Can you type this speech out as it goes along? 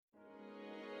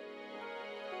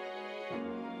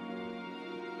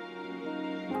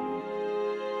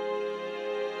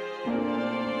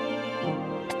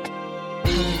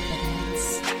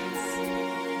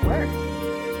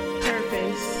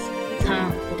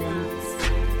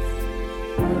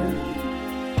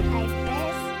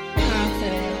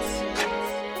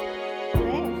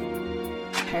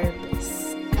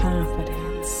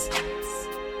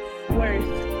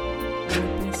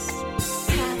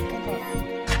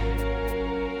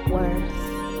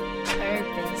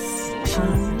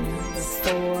Confidence.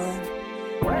 For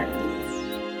work.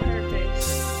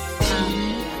 Purpose.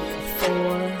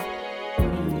 For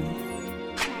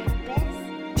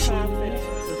Confidence.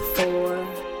 for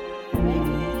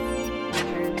Purpose.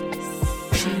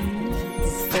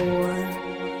 for Work.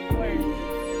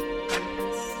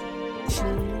 Purpose.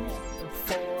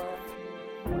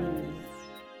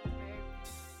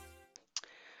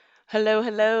 Hello.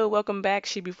 Welcome back,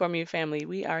 She Before Me family.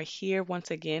 We are here once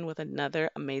again with another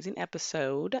amazing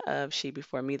episode of She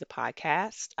Before Me, the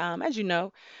podcast. As you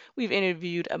know, we've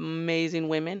interviewed amazing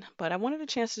women, but I wanted a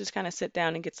chance to just kind of sit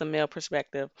down and get some male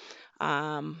perspective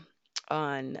um,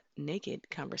 on naked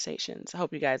conversations. I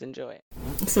hope you guys enjoy it.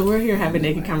 So we're here having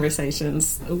naked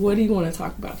conversations. What do you want to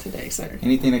talk about today, sir?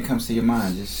 Anything that comes to your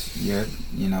mind, just you're,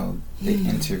 the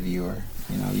interviewer.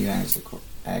 You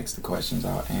ask the questions,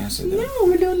 I'll answer them. No,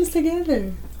 we're doing this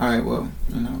together. All right, well,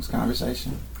 it's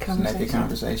conversation. It's naked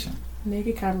conversation.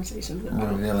 Naked conversations.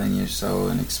 Revealing your soul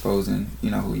and exposing,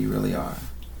 who you really are.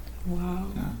 Wow.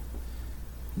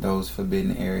 Those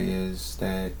forbidden areas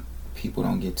that people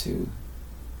don't get to,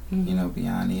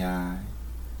 beyond the eye,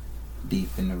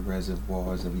 deep in the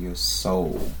reservoirs of your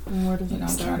soul. And where does that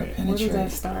start? Trying to Where does that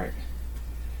penetrate start?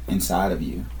 inside of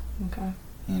you. Okay.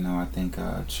 I think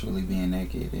truly being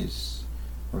naked is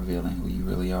revealing who you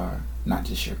really are, not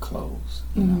just your clothes.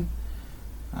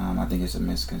 I think it's a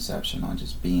misconception on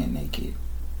just being naked.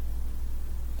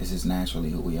 This is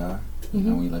naturally who we are.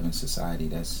 We live in society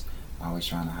that's always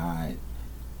trying to hide,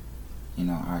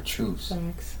 our truths.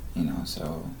 Facts.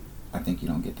 So I think you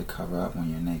don't get to cover up when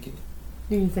you're naked.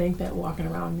 Do you think that walking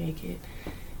around naked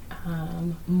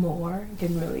more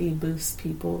can really boost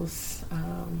people's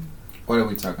What are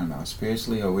we talking about?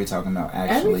 Spiritually, or are we talking about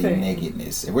actually everything?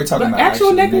 Nakedness? If we're talking about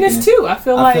actual nakedness too. I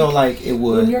feel like it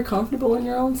would. When you're comfortable in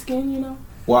your own skin,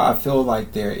 Well, I feel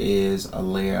like there is a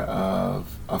layer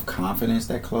of confidence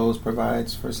that clothes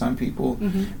provides for some people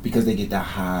because they get to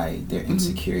hide their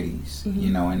insecurities,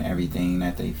 and everything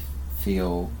that they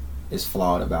feel is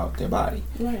flawed about their body.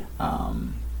 Right.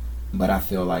 But I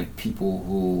feel like people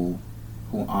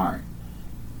who aren't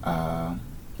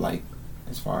like,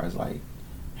 as far as like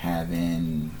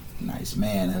having nice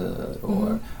manhood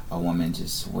or a woman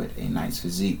just with a nice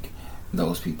physique,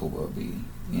 those people will be,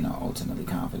 ultimately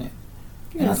confident.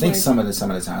 And I think some of the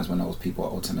times when those people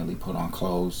ultimately put on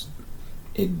clothes,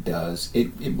 it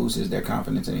boosts their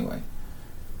confidence anyway.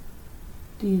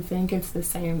 Do you think it's the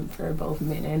same for both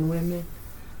men and women?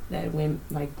 That women,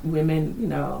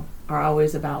 are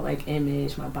always about like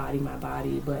image, my body,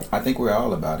 but I think we're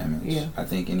all about image. Yeah. I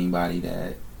think anybody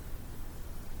that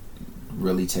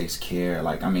really takes care,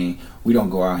 we don't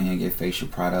go out here and get facial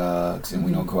products, and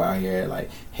we don't go out here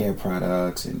like hair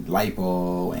products and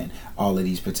lipo and all of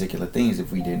these particular things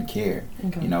if we didn't care.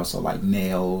 Okay. So like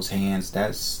nails, hands,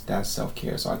 that's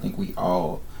self-care. So I think we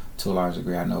all, to a large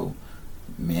degree, I know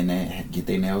men that get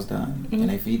their nails done and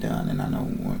their feet done, and I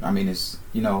know, it's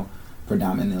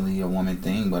predominantly a woman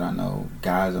thing, but I know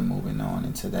guys are moving on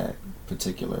into that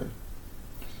particular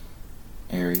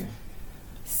area.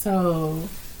 So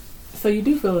you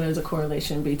do feel there's a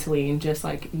correlation between just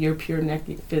like your pure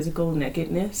physical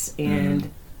nakedness and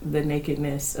the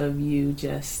nakedness of you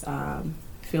just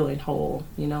feeling whole,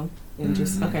 and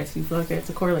just okay. So you feel like there's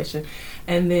a correlation,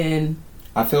 and then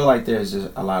I feel like there's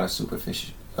just a lot of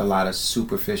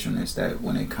superficialness that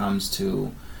when it comes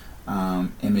to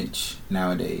image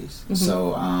nowadays.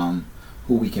 So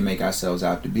who we can make ourselves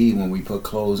out to be when we put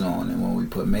clothes on and when we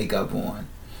put makeup on.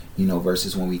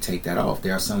 Versus when we take that off.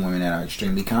 There are some women that are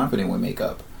extremely confident with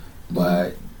makeup,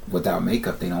 but without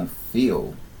makeup, they don't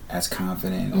feel as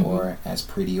confident or as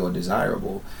pretty or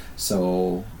desirable.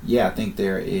 So, yeah, I think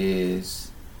there is,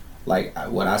 like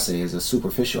what I say is a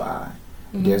superficial eye.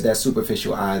 There's that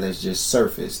superficial eye that's just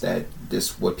surface, that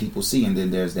this what people see, and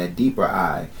then there's that deeper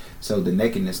eye. So the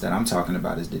nakedness that I'm talking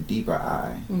about is the deeper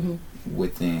eye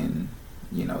within,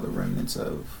 the remnants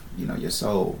of, your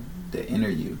soul, the inner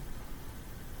you.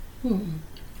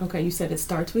 Okay, you said it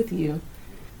starts with you.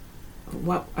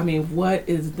 What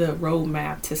is the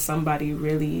roadmap to somebody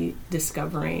really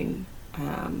discovering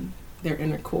their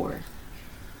inner core?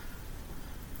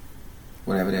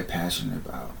 Whatever they're passionate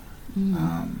about,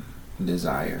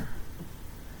 desire.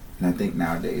 And I think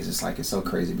nowadays it's so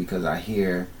crazy because I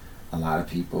hear a lot of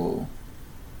people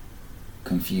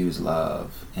confuse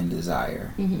love and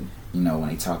desire. When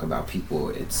they talk about people,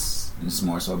 it's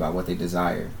more so about what they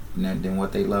desire than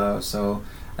what they love. So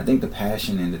I think the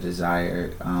passion and the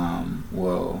desire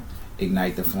will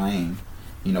ignite the flame,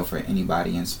 for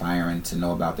anybody inspiring to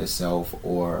know about themselves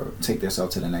or take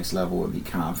themselves to the next level and be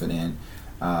confident,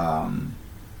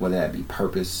 whether that be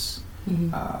purpose,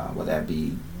 whether that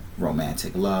be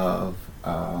romantic love,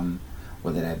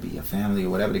 whether that be a family or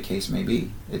whatever the case may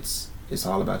be. It's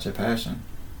all about your passion.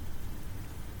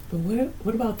 But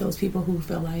what about those people who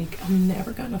feel like I'm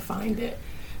never gonna find it?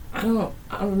 I don't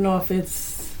know if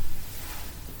it's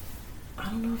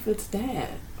that.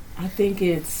 I think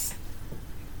it's,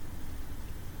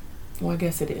 well, I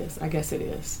guess it is.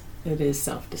 It is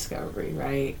self-discovery,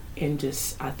 right? And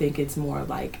just, I think it's more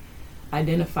like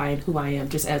identifying who I am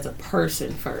just as a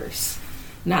person first.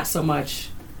 Not so much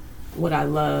what I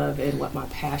love and what my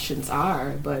passions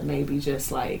are, but maybe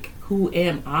just like, who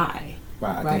am I?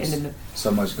 Right. Right. I think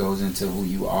so much goes into who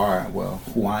you are, well,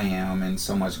 who I am, and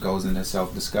so much goes into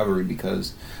self-discovery,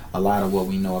 because a lot of what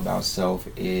we know about self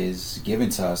is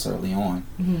given to us early on.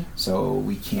 Mm-hmm. So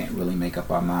we can't really make up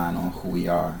our mind on who we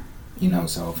are. You know,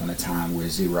 so from the time we're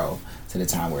 0 to the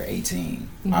time we're 18,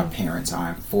 our parents are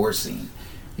enforcing,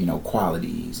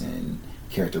 qualities and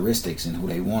characteristics and who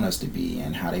they want us to be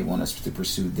and how they want us to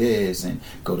pursue this and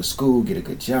go to school, get a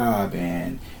good job,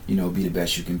 and be the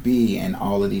best you can be, and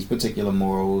all of these particular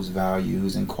morals,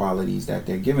 values, and qualities that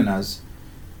they're giving us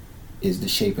is the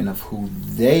shaping of who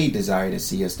they desire to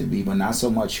see us to be, but not so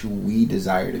much who we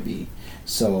desire to be.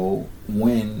 So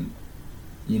when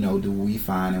do we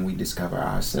find and we discover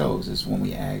ourselves is when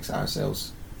we ask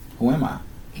ourselves, who am I?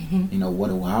 What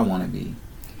do I want to be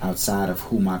outside of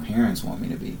who my parents want me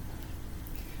to be?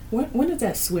 When does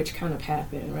that switch kind of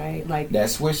happen, right? Like, that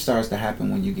switch starts to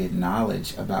happen when you get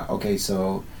knowledge about, okay,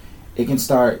 so it can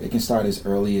start as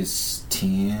early as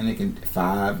 10, it can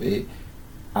 5.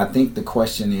 I think the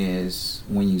question is,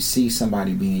 when you see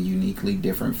somebody being uniquely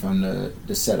different from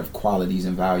the set of qualities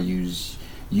and values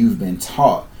you've been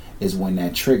taught, is when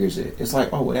that triggers it. It's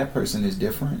like, oh, well, that person is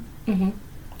different.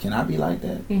 Can I be like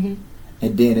that? And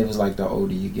then it was like, the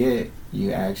older you get,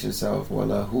 you ask yourself,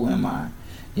 well, who am I?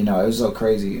 It was so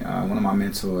crazy. One of my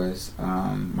mentors,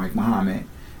 Mike Muhammad,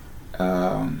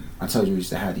 I told you we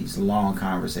used to have these long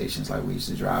conversations. Like, we used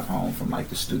to drive home from like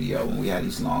the studio, and we had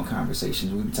these long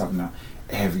conversations. We'd be talking about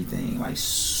everything, like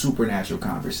supernatural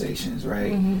conversations,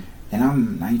 right? And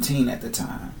I'm 19 at the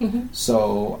time.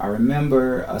 So I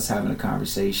remember us having a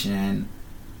conversation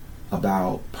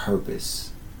about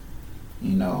purpose,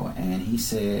 and he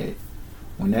said,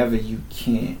 whenever you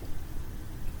can't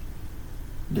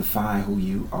define who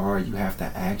you are, you have to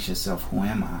ask yourself, who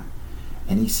am I?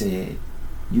 And he said,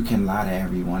 you can lie to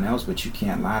everyone else, but you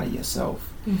can't lie to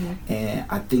yourself. And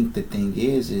I think the thing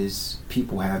is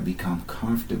people have become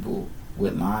comfortable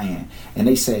with lying. And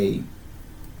they say,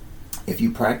 if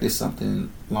you practice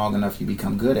something long enough, you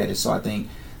become good at it. So I think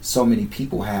so many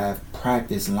people have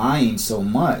practiced lying so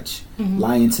much,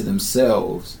 lying to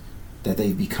themselves, that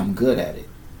they've become good at it.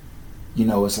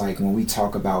 It's like when we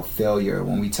talk about failure,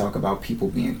 when we talk about people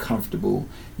being comfortable,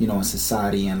 in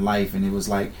society and life, and it was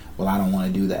like, well, I don't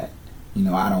want to do that.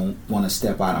 I don't want to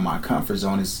step out of my comfort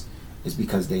zone. Is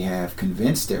because they have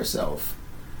convinced themselves,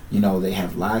 they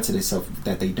have lied to themselves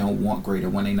that they don't want greater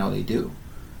when they know they do.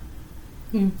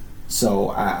 So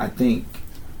I think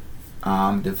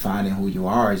defining who you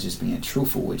are is just being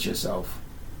truthful with yourself.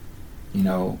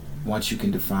 Once you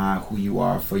can define who you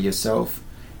are for yourself,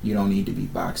 you don't need to be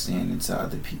boxed into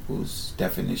other people's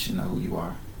definition of who you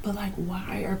are. But like,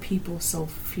 why are people so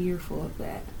fearful of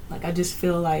that? Like, I just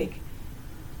feel like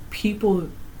people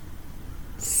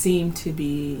seem to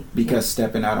be, because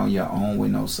stepping out on your own with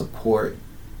no support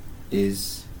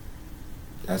that's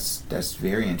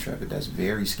very intrepid. That's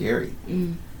very scary.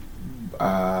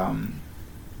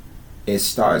 It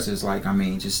starts as like,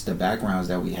 just the backgrounds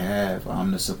that we have,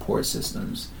 the support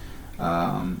systems.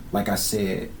 Like I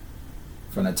said,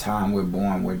 from the time we're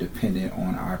born, we're dependent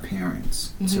on our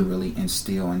parents to really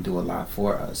instill and do a lot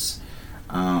for us.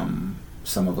 Some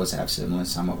of us have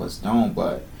siblings, some of us don't,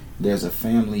 but there's a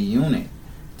family unit,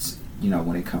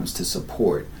 when it comes to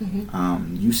support.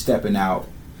 You stepping out,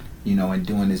 and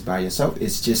doing this by yourself,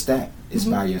 it's just that. It's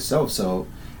by yourself. So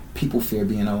people fear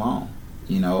being alone.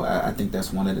 I think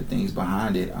that's one of the things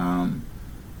behind it. A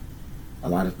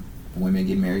lot of women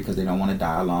get married because they don't want to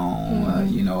die alone.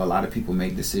 A lot of people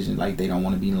make decisions like they don't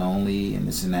want to be lonely and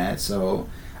this and that. So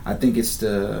I think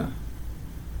the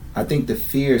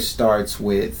fear starts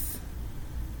with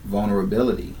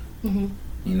vulnerability. Being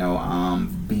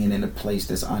in a place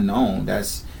that's unknown,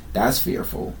 that's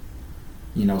fearful.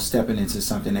 Stepping into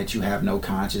something that you have no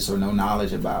conscious or no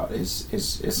knowledge about is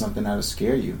something that'll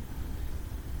scare you.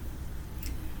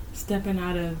 Stepping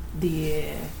out of the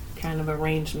kind of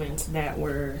arrangements that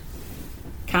were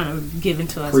kind of given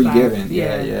to us pre-given,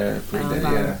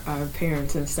 by our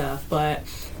parents and stuff. But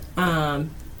I'm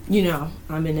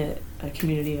in a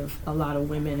community of a lot of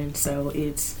women, and so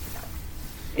it's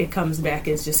it comes back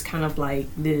as just kind of like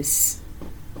this.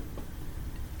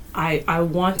 I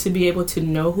want to be able to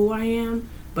know who I am,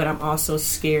 but I'm also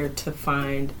scared to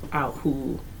find out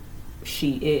who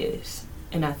she is.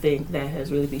 And I think that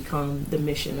has really become the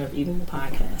mission of even the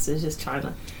podcast, is just trying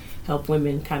to help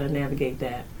women kind of navigate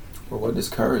that. Well, what does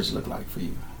courage look like for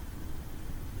you?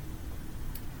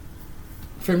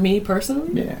 For me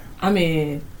personally, Yeah. I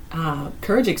mean,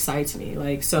 courage excites me.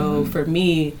 Like, so for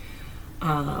me,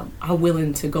 I'm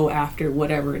willing to go after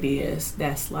whatever it is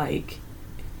that's like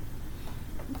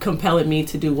compelling me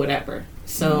to do whatever.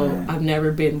 So I've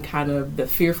never been kind of the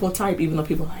fearful type, even though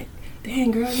people are like,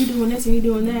 dang girl, you doing this and you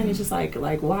doing that, and it's just like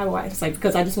why? It's like,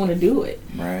 because I just want to do it.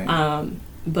 Right.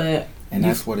 But and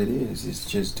that's what it is. It's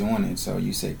just doing it. So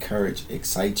you said courage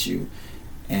excites you,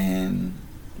 and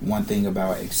one thing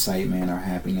about excitement or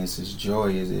happiness is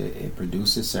joy is it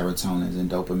produces serotonin and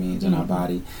dopamines in our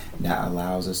body that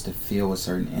allows us to feel a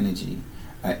certain energy,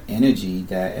 an energy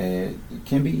that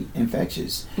can be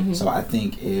infectious. So I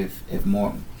think if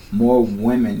more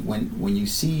women, when you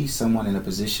see someone in a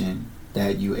position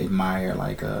that you admire,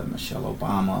 like a Michelle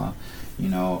Obama, you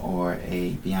know, or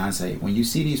a Beyonce, when you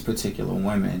see these particular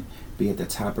women be at the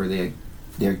top of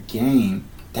their game,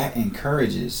 that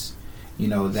encourages, you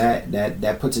know,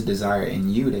 that puts a desire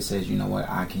in you that says, you know what,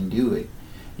 I can do it.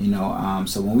 You know,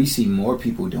 so when we see more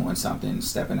people doing something,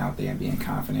 stepping out there and being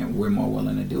confident, we're more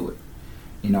willing to do it.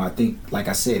 You know, I think, like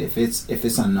I said, if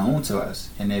it's unknown to us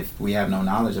and if we have no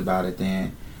knowledge about it,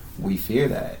 then we fear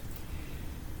that.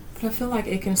 I feel like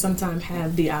it can sometimes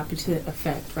have the opposite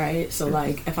effect, right? So,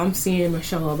 like, if I'm seeing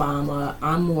Michelle Obama,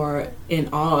 I'm more in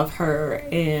awe of her,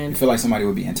 and You feel like somebody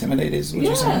would be intimidated, is what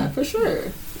you're saying? yeah, for sure.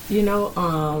 You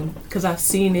know, because I've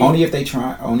seen it. Only if they're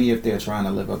trying to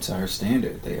live up to her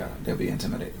standard, they'll be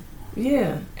intimidated.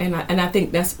 Yeah, and I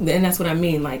think that's what I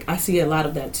mean. Like, I see a lot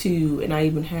of that too, and I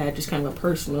even had just kind of a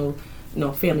personal, you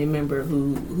know, family member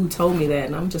who told me that,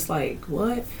 and I'm just like,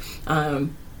 what?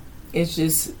 It's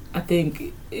just, I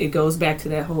think it goes back to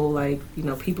that whole, like, you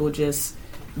know, people just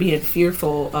being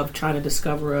fearful of trying to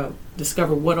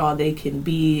discover what all they can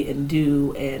be and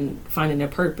do and finding their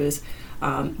purpose.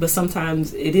 But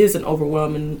sometimes it is an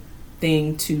overwhelming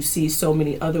thing to see so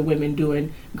many other women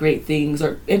doing great things,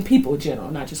 and people in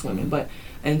general, not just women,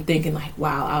 and thinking like,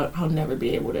 wow, I'll never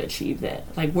be able to achieve that.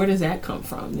 Like, where does that come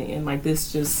from? And like,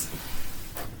 this.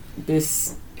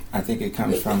 I think it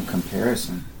comes from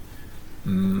comparison.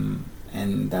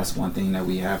 And that's one thing that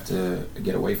we have to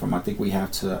get away from. I think we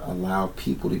have to allow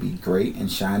people to be great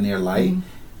and shine their light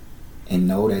and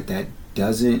know that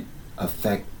doesn't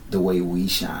affect the way we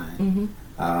shine.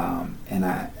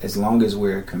 As long as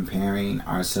we're comparing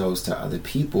ourselves to other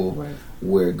people, Right.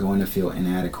 we're going to feel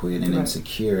inadequate and Right.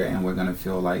 insecure, and we're going to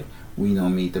feel like we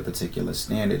don't meet the particular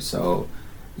standard. So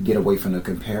get away from the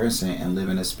comparison and live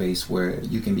in a space where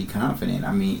you can be confident.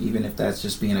 I mean, even if that's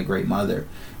just being a great mother,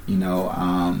 you know,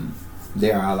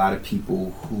 there are a lot of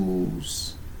people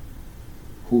whose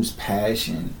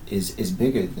passion is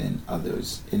bigger than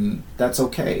others, and that's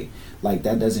okay. Like,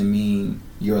 that doesn't mean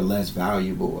you're less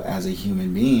valuable as a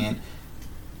human being.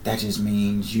 That just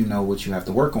means you know what you have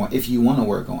to work on if you want to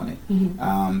work on it.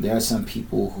 There are some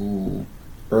people who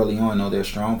early on know their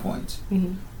strong points.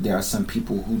 There are some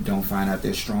people who don't find out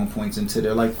their strong points until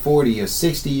they're like 40 or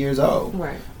 60 years old.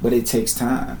 Right. But it takes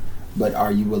time. But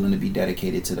are you willing to be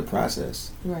dedicated to the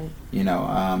process? Right. You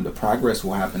know, the progress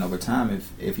will happen over time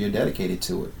if you're dedicated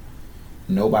to it.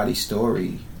 Nobody's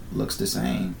story looks the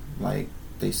same. Like,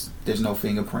 there's no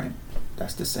fingerprint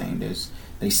that's the same.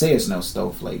 They say it's no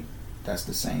snowflake that's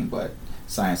the same, but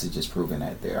science has just proven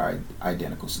that there are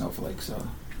identical snowflakes. So,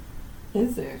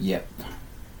 Is there? yep.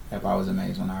 Yep, I was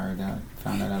amazed when I heard that.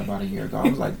 Found that out about a year ago. I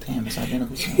was like, damn, it's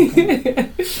identical snowflake.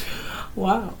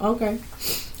 Wow. Okay.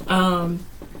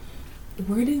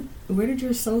 Where did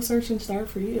your soul searching start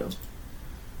for you?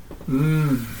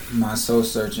 My soul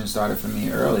searching started for me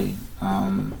early.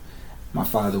 My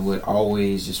father would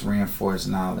always just reinforce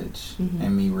knowledge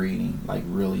and me reading, like,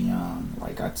 really young.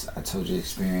 Like, I told you the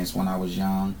experience when I was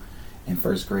young. In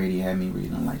first grade, he had me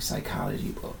reading, like,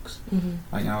 psychology books.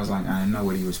 Like, I was like, I didn't know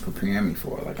what he was preparing me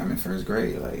for. Like, I'm in first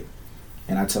grade. Like,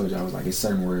 and I told you, I was like, it's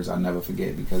certain words I'll never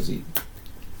forget because he,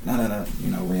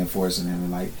 you know, reinforcing him,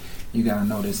 like, you gotta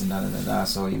know this and da-da-da-da.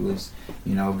 So he was,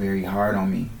 you know, very hard on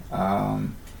me.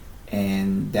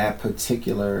 And that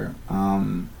particular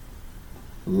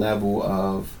level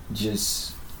of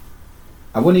just,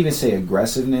 I wouldn't even say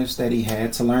aggressiveness that he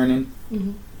had to learning,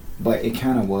 but it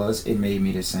kind of was. It made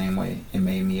me the same way. It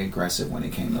made me aggressive when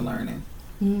it came to learning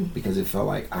because it felt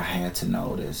like I had to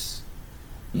know this,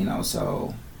 you know.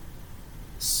 So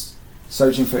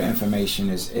searching for information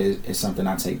is something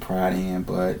I take pride in,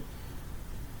 but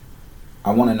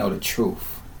I want to know the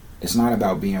truth. It's not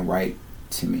about being right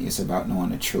to me. It's about knowing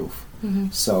the truth.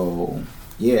 Mm-hmm. So,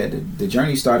 yeah, the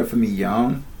journey started for me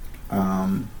young.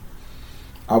 I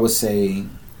would say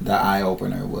the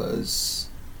eye-opener was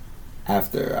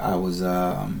after I was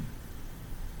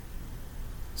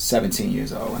 17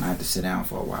 years old, and I had to sit down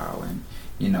for a while and,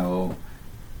 you know,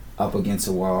 up against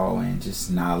a wall, and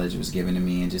just knowledge was given to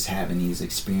me, and just having these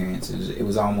experiences. It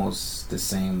was almost the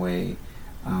same way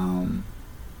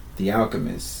The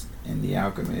Alchemist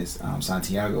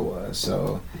Santiago was.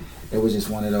 So it was just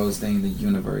one of those things the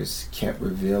universe kept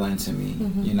revealing to me,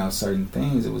 Mm-hmm. you know, certain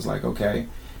things. It was like, okay.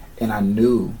 And I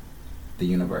knew the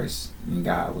universe and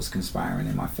God was conspiring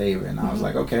in my favor. And I was Mhm.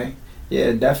 like, okay,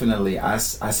 yeah, definitely. I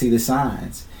see the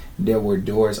signs. There were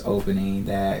doors opening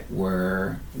that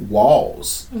were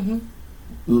walls,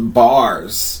 Mm-hmm.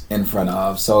 bars in front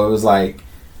of. So it was like,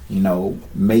 you know,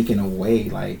 making a way,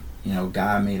 like, you know,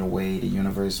 God made a way, the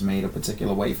universe made a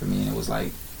particular way for me, and it was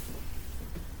like,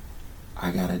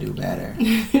 I gotta do better.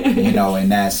 You know,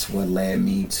 and that's what led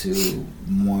me to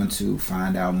want to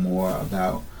find out more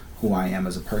about who I am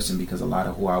as a person, because a lot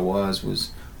of who I was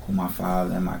who my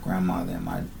father and my grandmother and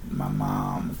my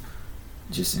mom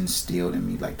just instilled in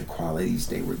me, like the qualities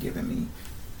they were giving me.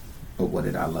 But what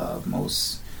did I love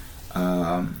most?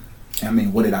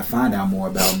 What did I find out more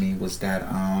about me was that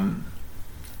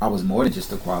I was more than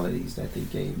just the qualities that they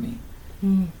gave me.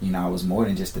 Mm. You know, I was more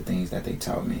than just the things that they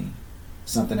taught me.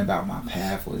 Something about my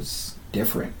path was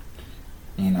different,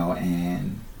 you know,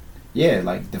 and yeah,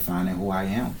 like defining who I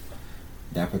am.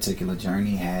 That particular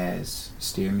journey has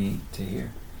steered me to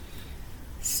here.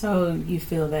 So you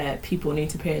feel that people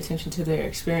need to pay attention to their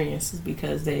experiences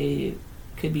because they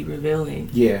could be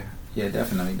revealing. Yeah,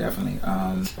 definitely.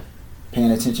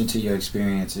 Paying attention to your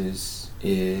experiences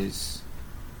is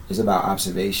about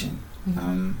observation.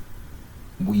 Mm-hmm.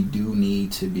 We do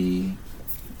need to be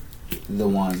the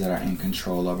ones that are in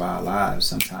control of our lives.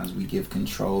 Sometimes we give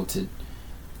control to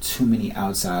too many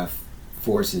outside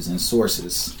forces and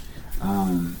sources.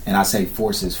 And I say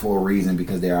forces for a reason,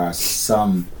 because there are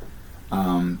some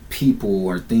people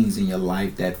or things in your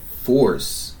life that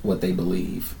force what they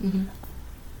believe. Mm-hmm.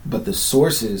 But the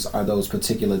sources are those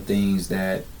particular things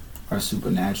that are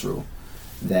supernatural,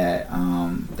 that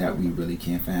we really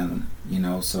can't fathom, you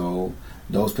know. So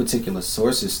those particular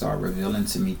sources start revealing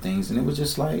to me things, and it was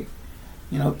just like,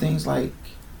 you know, things like,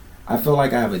 I feel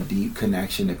like I have a deep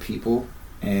connection to people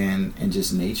and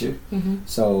just nature. Mm-hmm.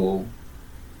 So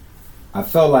I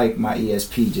felt like my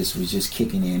ESP was just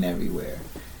kicking in everywhere.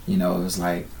 You know, it was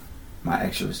like my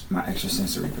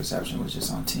extrasensory perception was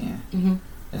just on 10. Mm-hmm.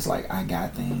 It's like I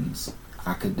got things.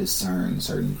 I could discern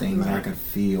certain things. Right. I could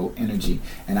feel energy.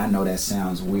 And I know that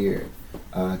sounds weird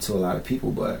to a lot of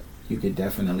people, but you could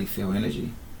definitely feel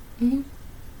energy. Mm-hmm.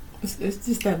 It's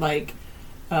just that, like,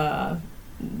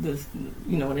 this,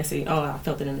 you know, when they say, "Oh, I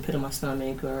felt it in the pit of my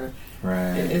stomach," or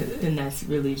Right. and that's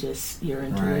really just your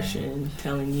intuition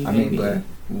telling you. I maybe. mean,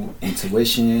 but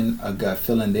intuition, a gut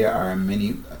feeling, there are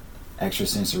many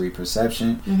extrasensory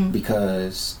perception, Mm-hmm.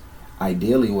 because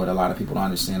ideally what a lot of people don't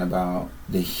understand about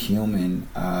the human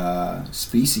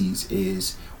species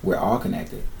is we're all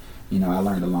connected. You know, I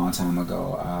learned a long time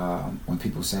ago when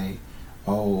people say,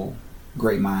 oh,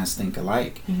 great minds think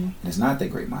alike. Mm-hmm. And it's not that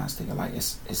great minds think alike.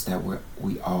 It's that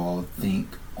we all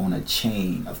think on a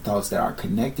chain of thoughts that are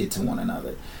connected to one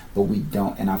another. But we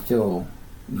don't, and I feel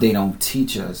they don't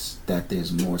teach us that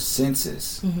there's more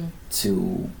senses Mm-hmm.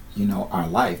 to, you know, our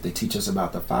life. They teach us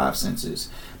about the 5 senses,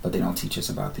 but they don't teach us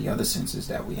about the other senses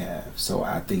that we have. So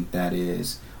I think that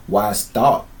is why is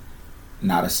thought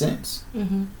not a sense.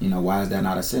 Mm-hmm. You know, why is that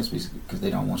not a sense? Because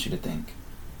they don't want you to think.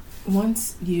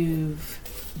 Once you've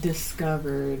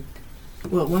discovered,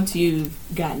 once you've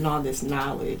gotten all this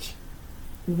knowledge,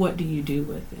 what do you do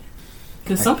with it?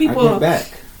 Because some people I give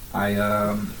back. I've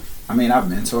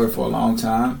mentored for a long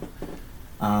time.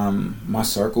 My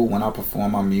circle, when I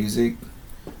perform my music,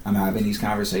 I'm having these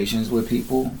conversations with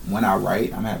people. When I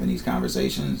write, I'm having these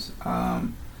conversations.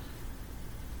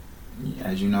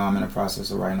 As you know, I'm in the process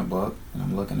of writing a book, and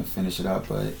I'm looking to finish it up.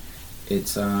 But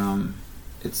it's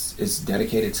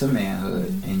dedicated to manhood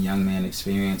Mm-hmm. and young man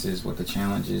experiences with the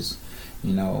challenges,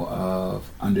 you know, of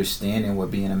understanding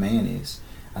what being a man is.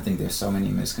 I think there's so many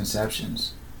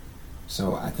misconceptions.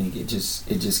 So I think it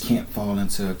just can't fall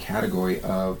into a category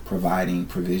of providing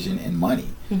provision and money.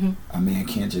 Mm-hmm. A man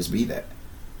can't just be that.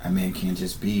 A man can't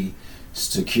just be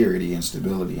security and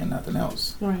stability and nothing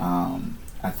else. Right.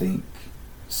 I think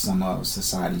some of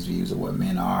society's views of what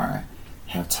men are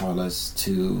have taught us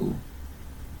to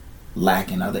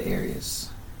lack in other areas.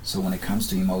 So when it comes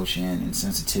to emotion and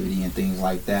sensitivity and things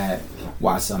like that,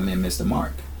 why some men miss the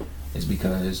mark is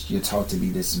because you're taught to be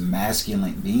this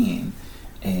masculine being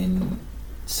and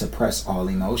suppress all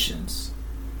emotions.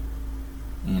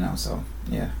 You know, so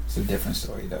yeah, it's a different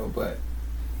story though, but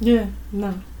Yeah,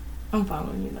 no, I'm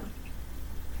following you now.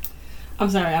 I'm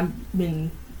sorry, I've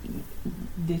been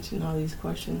ditching all these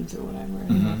questions or whatever. I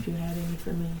don't know if you had any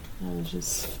for me.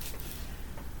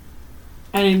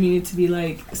 I didn't mean it to be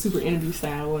like super interview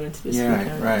style. I wanted to just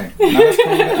yeah, right. No, that's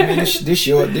cool. I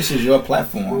mean, this is your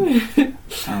platform.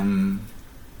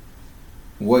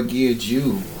 What geared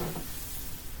you?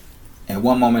 At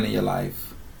one moment in your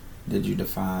life, did you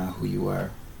define who you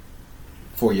were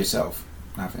for yourself,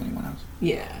 not for anyone else?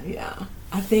 Yeah.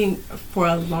 I think for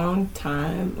a long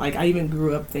time, like I even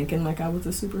grew up thinking like I was a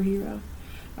superhero.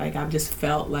 Like I've just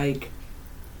felt like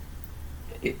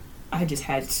I just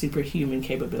had superhuman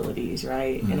capabilities,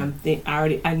 right? And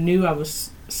I knew I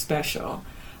was special,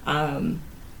 and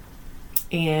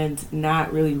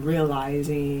not really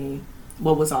realizing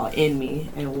what was all in me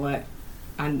and what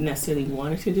I necessarily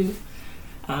wanted to do.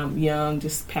 Young,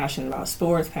 just passionate about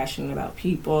sports, passionate about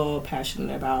people,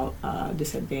 passionate about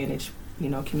disadvantaged,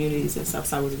 communities and stuff.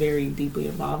 So I was very deeply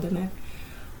involved in that.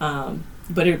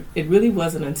 But it really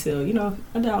wasn't until,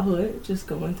 adulthood, just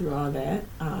going through all that,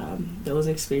 those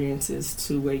experiences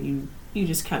to where you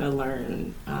just kind of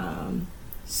learn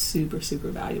super,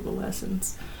 super valuable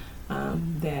lessons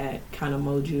that kind of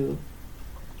mold you,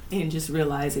 and just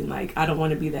realizing, like, I don't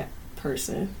want to be that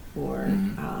person, or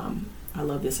I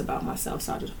love this about myself,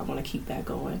 so I want to keep that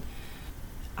going.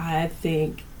 I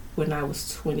think when I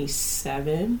was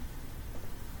 27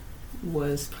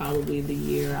 was probably the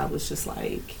year I was just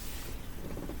like,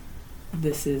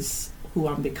 this is who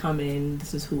I'm becoming,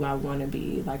 this is who I want to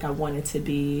be. Like, I wanted to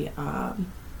be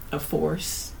a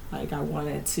force. Like, I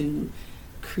wanted to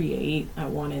create. I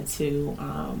wanted to,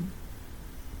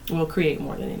 create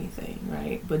more than anything,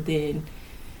 right? But then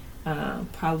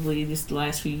probably just the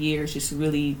last few years, just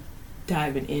really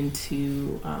diving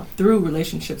into, through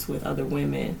relationships with other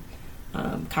women,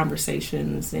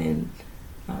 conversations and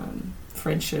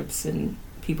friendships and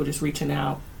people just reaching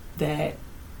out, that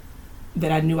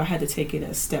I knew I had to take it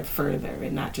a step further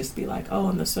and not just be like, oh,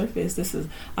 on the surface,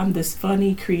 I'm this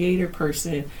funny creator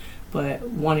person, but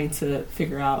wanting to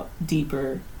figure out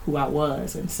deeper who I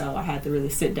was. And so I had to really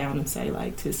sit down and say,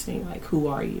 like, Tiffany, like, who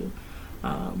are you?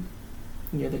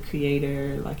 You're the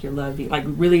creator, like, you're loving, like,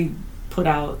 really put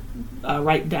out,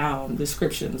 write down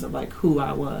descriptions of, like, who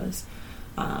I was.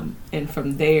 And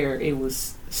from there, it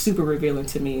was super revealing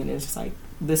to me. And it's just like,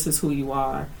 this is who you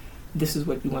are. This is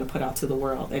what you want to put out to the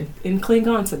world, and cling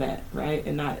on to that, right?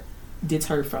 And not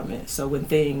deter from it. So when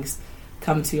things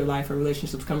come into your life or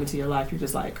relationships come into your life, you're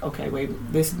just like, okay, wait,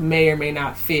 this may or may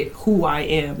not fit who I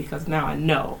am, because now I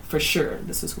know for sure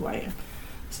this is who I am.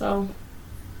 So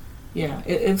yeah,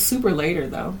 it's super later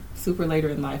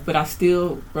in life, but I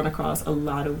still run across a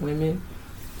lot of women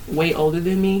way older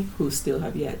than me who still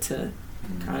have yet to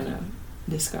kind of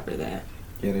discover that.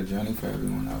 Yeah, the journey for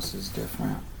everyone else is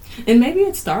different. And maybe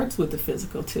it starts with the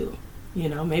physical too.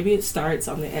 Maybe it starts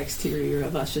on the exterior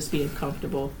of us just being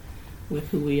comfortable with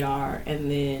who we are,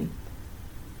 and then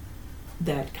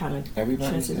that kind of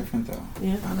everybody's different though.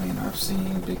 Yeah. I mean, I've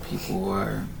seen big people who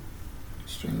are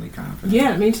extremely confident.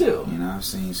 Yeah, me too. I've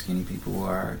seen skinny people who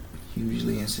are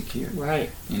hugely insecure. Right.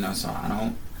 So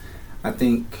I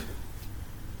think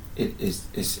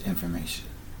it's information.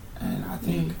 And I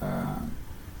think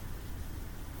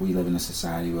we live in a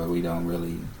society where we don't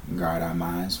really guard our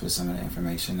minds with some of the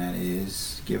information that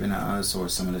is given to us, or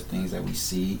some of the things that we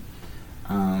see.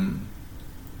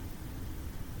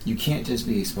 You can't just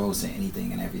be exposed to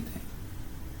anything and everything,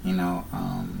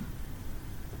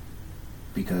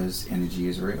 because energy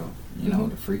is real,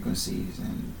 the frequencies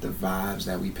and the vibes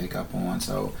that we pick up on.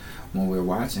 So when we're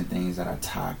watching things that are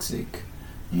toxic,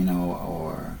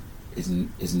 or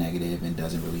is negative and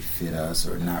doesn't really fit us,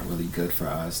 or not really good for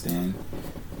us, then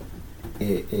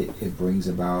it brings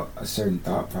about a certain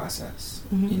thought process.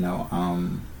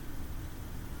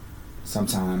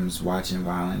 Sometimes watching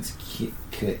violence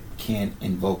can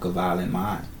invoke a violent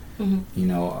mind,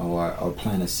 or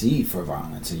plant a seed for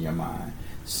violence in your mind.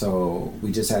 So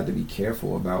we just have to be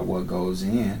careful about what goes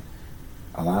in.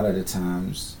 A lot of the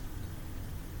times,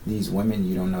 these women,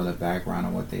 you don't know the background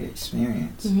of what they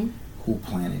experience. Who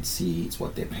planted seeds,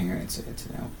 what their parents said to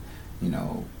them,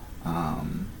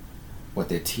 what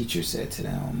their teacher said to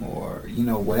them, or,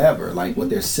 whatever, like what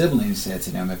their siblings said to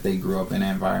them if they grew up in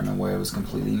an environment where it was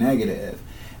completely negative,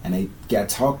 and they got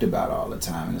talked about all the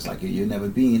time, and it's like, you'll never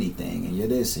be anything, and you're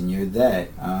this, and you're that.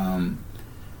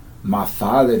 my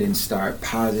father didn't start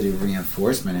positive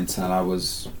reinforcement until I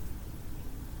was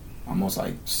almost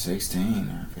like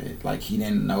 16. Like, he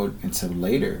didn't know until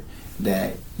later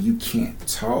that you can't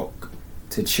talk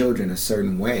to children a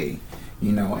certain way,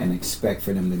 you know, and expect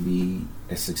for them to be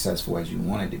as successful as you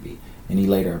wanted to be. And he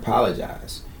later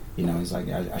apologized. You know, he's like,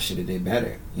 I should have did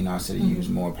better. You know, I should have used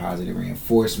more positive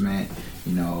reinforcement,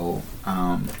 you know.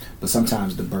 But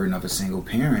sometimes the burden of a single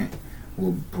parent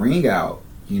will bring out,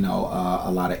 you know, a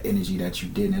lot of energy that you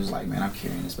didn't. It was like, man, I'm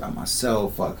carrying this by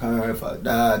myself. Fuck her. Fuck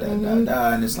da.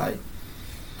 And it's like,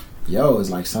 yo, it's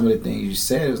like some of the things you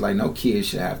said, it was like no kid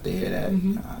should have to hear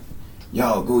that.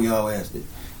 Yo, go your ass.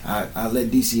 I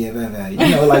let DC have that. You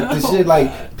know, like the shit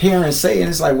like parents say, and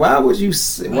it's like, why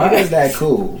is that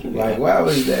cool? Like, why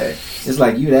was that? It's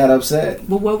like, you that upset?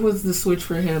 But what was the switch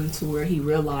for him to where he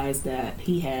realized that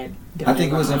he had done I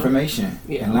think it was wrong? information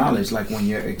and knowledge. Like, when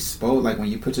you're exposed, like when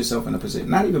you put yourself in a position,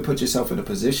 not even put yourself in a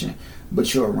position,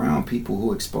 but you're around people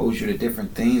who expose you to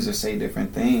different things or say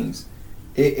different things.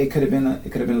 It could have been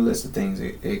a list of things.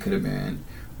 It could have been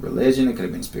religion, it could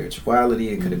have been spirituality,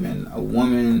 it could have been a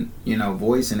woman, you know,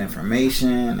 voice and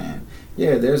information, and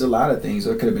yeah, there's a lot of things.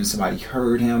 Or it could have been somebody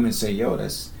heard him and say, yo,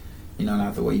 that's, you know,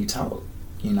 not the way you talk,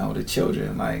 you know, to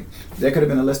children. Like, there could have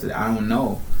been a list of, I don't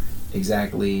know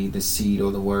exactly the seed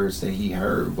or the words that he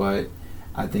heard, but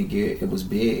I think it was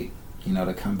big, you know,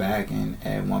 to come back. And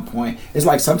at one point, it's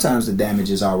like sometimes the damage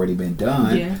has already been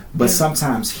done, but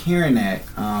sometimes hearing that,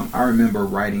 I remember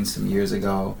writing some years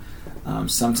ago,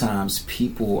 sometimes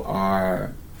people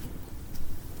are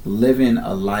living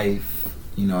a life,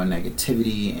 you know, of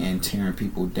negativity and tearing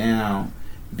people down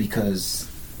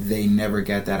because they never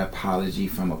got that apology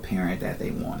from a parent that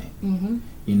they wanted.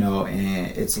 You know,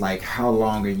 and it's like, how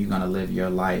long are you going to live your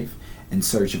life in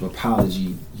search of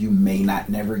apology you may not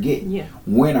never get?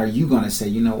 When are you going to say,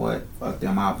 you know what, fuck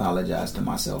them, I apologize to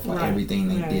myself for everything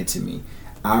they did to me.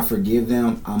 I forgive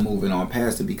them, I'm moving on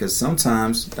past it. Because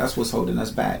sometimes that's what's holding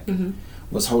us back.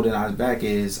 What's holding us back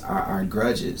is our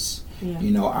grudges,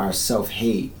 you know, our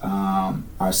self-hate,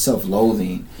 our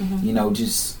self-loathing, you know,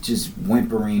 just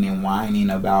whimpering and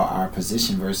whining about our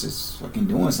position versus fucking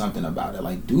doing something about it.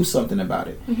 Like, do something about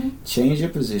it. Change your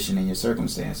position and your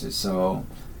circumstances. So,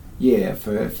 yeah,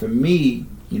 for me,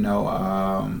 you know,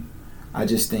 I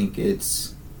just think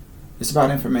it's about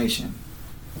information.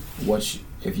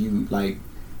 If you like,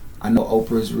 I know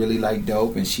Oprah's really like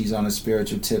dope, and she's on a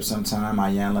spiritual tip sometime.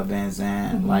 Iyanla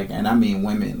Vanzant, like, and I mean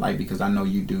women, like, because I know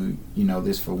you do, you know,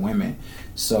 this for women.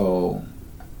 So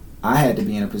I had to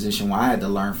be in a position where I had to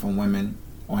learn from women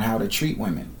on how to treat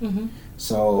women.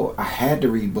 So I had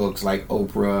to read books like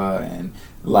Oprah and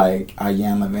like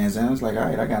Iyanla Vanzant. I was like, all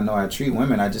right, I gotta know how to treat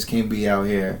women. I just can't be out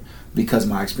here, because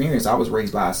my experience, I was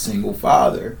raised by a single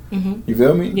father. You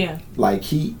feel me? Yeah. Like,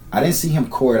 I didn't see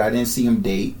him court, I didn't see him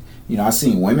date. You know, I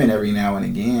seen women every now and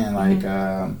again,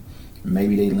 like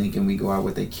maybe they link and we go out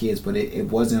with their kids, but it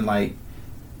wasn't like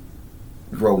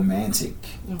romantic.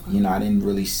 You know, I didn't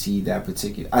really see that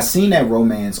particular. I seen that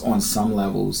romance on some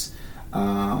levels.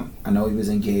 I know he was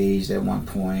engaged at one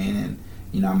point, and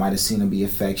you know, I might have seen him be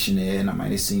affectionate, and I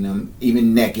might have seen him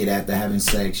even naked after having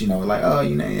sex. You know, like, oh,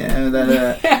 you know, and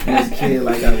as a kid,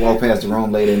 like, I walk past the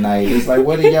room late at night. It's like,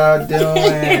 what are y'all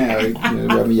doing? You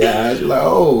know, rubbing your eyes. You're like,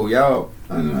 oh, y'all.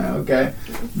 Okay.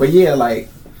 But yeah, like,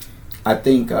 I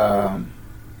think,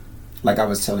 like I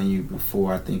was telling you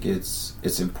before, I think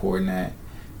it's important that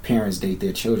parents date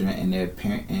their children, and their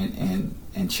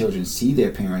and children see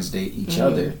their parents date each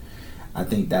other. I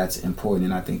think that's important,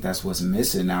 and I think that's what's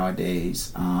missing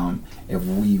nowadays. If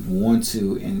we want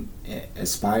to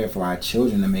aspire for our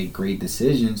children to make great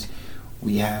decisions,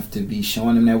 we have to be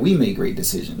showing them that we make great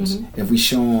decisions. If we're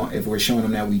showing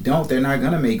them that we don't, they're not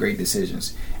gonna make great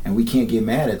decisions, and we can't get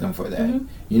mad at them for that.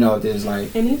 You know, if there's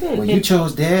like, well, you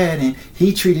chose dad and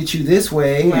he treated you this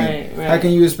way, and how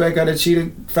can you expect her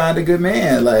to find a good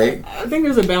man? Like, I think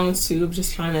there's a balance too of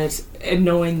just trying to, and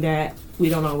knowing that we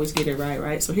don't always get it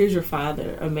right. So here's your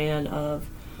father, a man of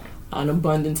an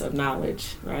abundance of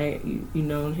knowledge, right? You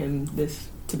known him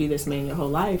to be this man your whole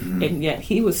life, and yet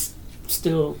he was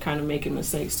still kind of making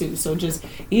mistakes too. So just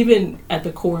even at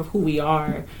the core of who we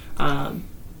are,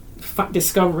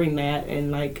 discovering that,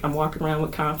 and like, I'm walking around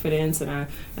with confidence, and I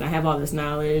have all this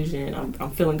knowledge, and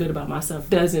I'm feeling good about myself,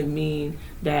 doesn't mean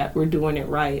that we're doing it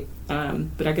right.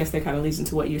 But I guess that kind of leads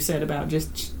into what you said about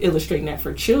just illustrating that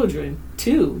for children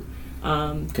too.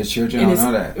 Because children don't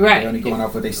know that. Right. They're only going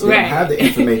off what they see. They don't have the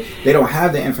information. They don't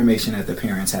have the information that the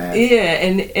parents have. Yeah,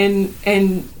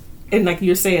 and like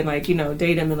you're saying, like, you know,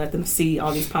 date them and let them see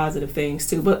all these positive things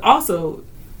too, but also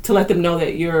to let them know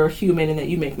that you're human and that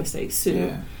you make mistakes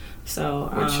too.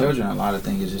 So with children, a lot of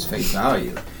things is just face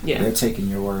value. Yeah. They're taking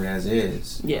your word as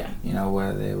is. Yeah. You know,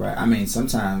 whether they're right. I mean,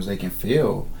 sometimes they can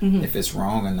feel if it's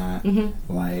wrong or not.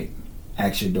 Like,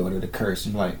 ask your daughter to curse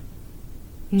and be like,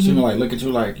 she like look at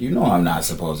you like, you know, I'm not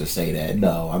supposed to say that.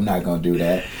 No, I'm not gonna do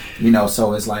that. You know,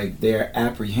 so it's like they're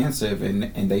apprehensive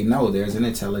and they know there's an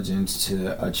intelligence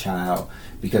to a child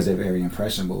because they're very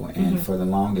impressionable. And for the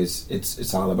longest,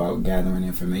 it's all about gathering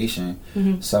information.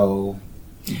 So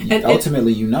And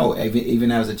ultimately, you know,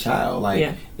 even as a child,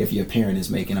 like if your parent is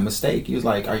making a mistake, you're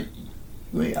like,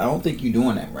 wait, I don't think you're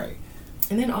doing that right.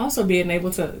 And then also being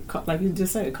able to, like you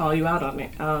just said, call you out on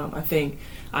it. I think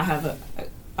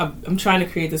I'm trying to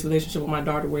create this relationship with my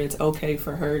daughter where it's okay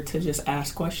for her to just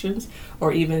ask questions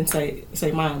or even say,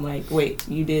 Mom, like, wait,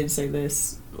 you did say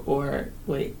this, or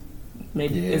wait,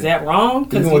 maybe is that wrong?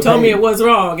 Because you told me it was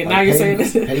wrong, and like now you're saying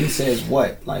this. Peyton says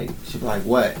what? Like, she'd be like,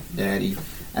 what, Daddy?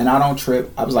 And I don't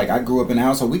trip. I was like, I grew up in a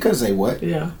household. We couldn't say what.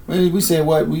 Yeah. We said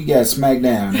what? We got smacked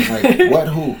down. It's like, what?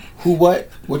 Who? What?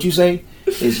 What you say?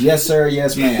 It's yes, sir,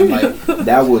 yes, ma'am. Like,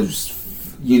 that was,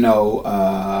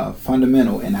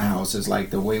 fundamental in the house. It's like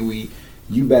the way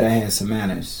you better have some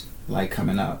manners, like,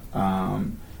 coming up.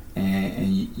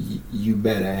 And you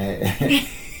better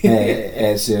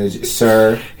have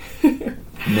sir,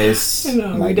 miss.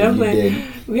 No, like,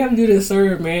 we have to do the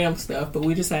sir and ma'am stuff, but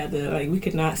we just had to, like, we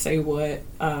could not say what.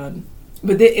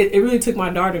 But it really took my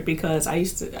daughter because I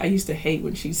used to hate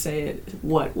when she said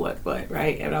what,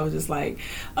 right? And I was just like,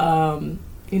 don't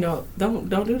do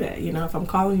that. If I'm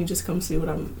calling you, just come see what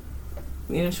I'm.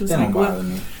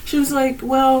 She was like,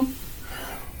 well, well,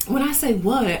 when I say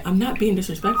what, I'm not being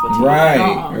disrespectful to you at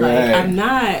all. Like, I'm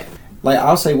not. Like,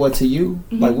 I'll say what to you.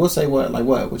 Like, we'll say what. Like,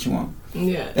 what you want?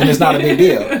 Yeah. And it's not a big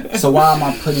deal. So why am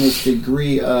I putting this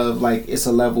degree of, like, it's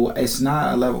a level? It's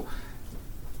not a level.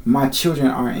 My children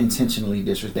aren't intentionally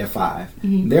they're 5.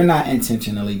 They're not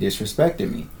intentionally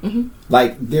disrespecting me.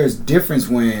 Like, there's difference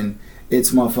when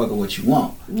it's motherfucker what you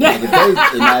want. Like, if you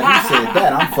said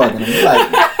that, I'm fucking them. You're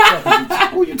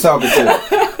like, who you talking to?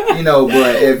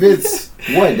 But if it's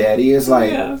what, Daddy, it's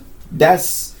like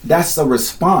that's a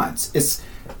response. It's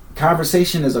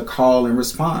conversation is a call and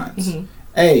response.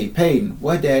 Hey, Peyton,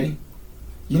 what, Daddy?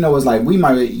 It's like we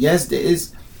might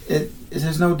there's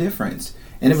no difference.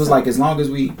 And it was like, as long as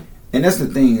and that's the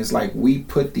thing, is like we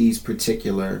put these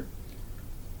particular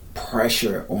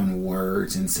pressure on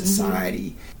words in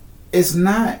society. It's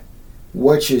not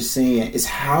what you're saying, it's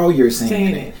how you're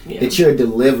saying it. It's your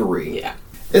delivery. Yeah.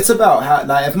 It's about how,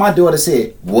 like, if my daughter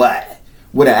said, what?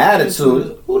 With an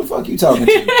attitude, who the fuck you talking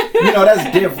to?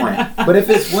 That's different. But if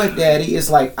it's what, Daddy, it's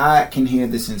like I can hear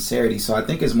the sincerity. So I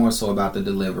think it's more so about the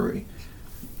delivery.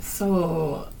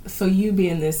 So you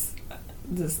being this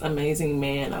amazing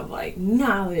man of, like,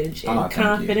 knowledge and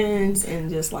confidence and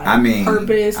just, like,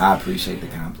 purpose. I appreciate the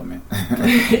compliment.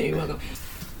 You're welcome.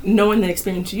 Knowing the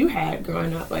experience you had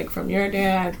growing up, like, from your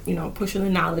dad, pushing the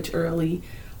knowledge early,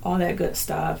 all that good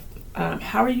stuff.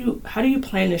 How do you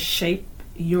plan to shape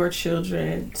your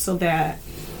children so that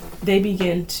they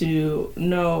begin to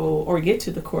know or get to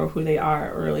the core of who they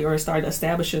are early, or start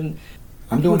establishing?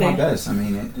 I'm doing my best. I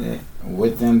mean,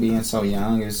 with them being so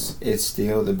young, it's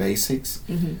still the basics.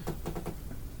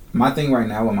 My thing right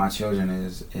now with my children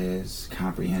is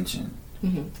comprehension.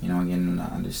 Getting them to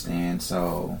understand.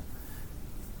 So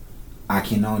I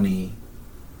can only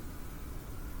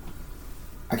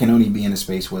be in a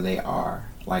space where they are,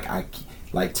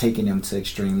 like taking them to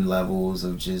extreme levels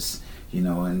of just,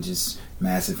 and just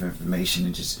massive information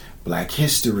and just Black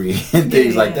history and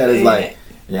things like that. It's like,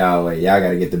 y'all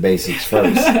gotta get the basics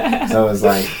first. So it's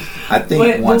like, I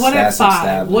think once that's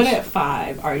established. What at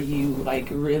 5 are you, like,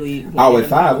 really? At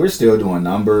 5, we're still doing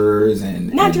numbers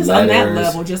and not just letters. On that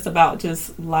level, just about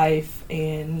just life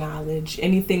and knowledge.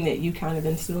 Anything that you kind of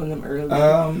instill in them early.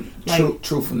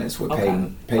 Truthfulness with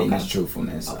Peyton. Peyton is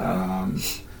truthfulness.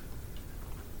 Okay.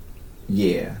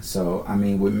 Yeah. So I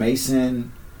mean, with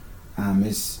Mason,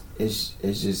 it's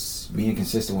just being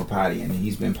consistent with potty, and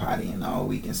he's been pottying all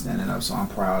week and standing up, so I'm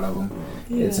proud of him.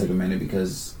 Yeah. It took a minute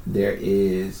because there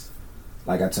is,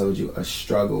 like I told you, a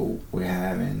struggle with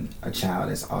having a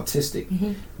child that's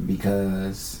autistic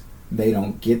because they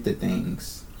don't get the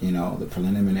things, the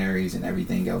preliminaries and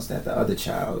everything else that the other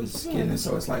child is getting.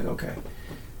 So it's like, okay,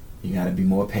 you got to be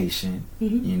more patient,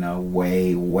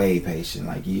 way, way patient.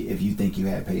 Like, if you think you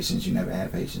have patience, you never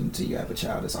have patience until you have a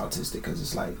child that's autistic, because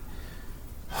it's like,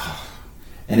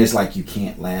 and it's like you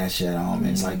can't lash at them.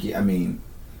 It's like, I mean,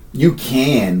 you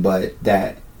can, but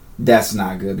that's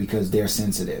not good because they're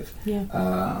sensitive.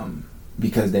 Yeah.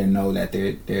 Because they know that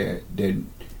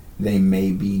they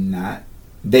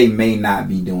may not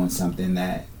be doing something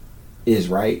that is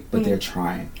right, but they're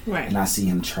trying. Right. And I see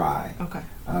him try. Okay.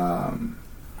 I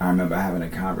remember having a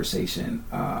conversation,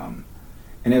 and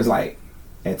it was like,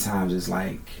 at times it's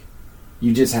like,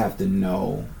 you just have to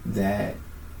know that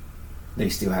they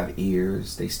still have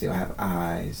ears, they still have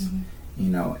eyes, you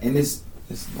know, and it's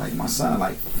like my son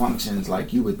like functions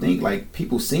like you would think, like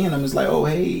people seeing him is like, oh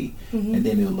hey, and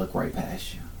then they'll look right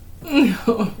past you.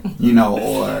 You know,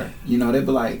 or, you know, they'll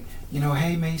be like, you know,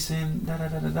 hey Mason, da da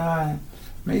da da da.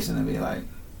 Mason will be like,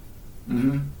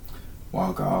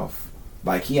 walk off.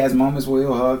 Like he has moments where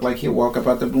he'll hug, like he'll walk up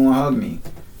out the blue and hug me.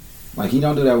 Like he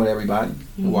don't do that with everybody.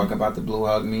 He'll walk up out the blue,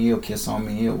 hug me, he'll kiss on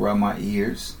me, he'll rub my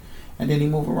ears, and then he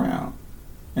move around.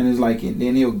 And it's like, and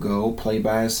then he'll go play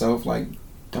by himself, like,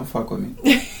 don't fuck with me.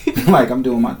 Like I'm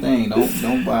doing my thing.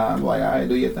 Don't buy. I'm like, all right,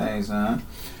 do your thing, son.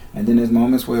 And then there's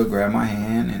moments where he'll grab my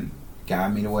hand and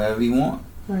guide me to wherever he want.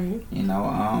 Right. You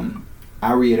know,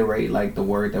 I reiterate like the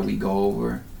word that we go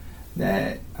over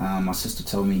that my sister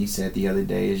told me he said the other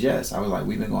day is yes. I was like,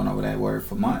 we've been going over that word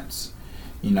for months.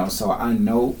 You know, so I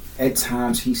know at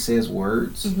times he says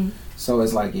words. So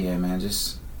it's like, yeah, man,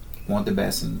 just want the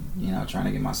best and, you know, trying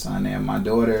to get my son there. My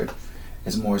daughter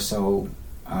is more so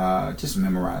just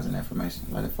memorizing information.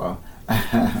 Let it fall.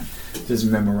 Just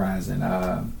memorizing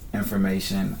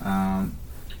information.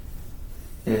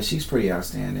 Yeah, she's pretty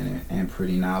outstanding and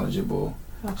pretty knowledgeable.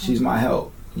 Okay. She's my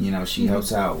help. You know, she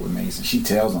helps out with Mason. She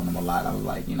tells on him a lot. I was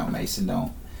like, you know, Mason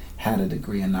don't have the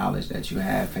degree of knowledge that you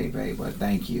have, Pepe, but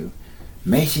thank you.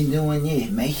 Mason doing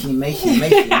it. Mason, Mason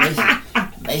daddy,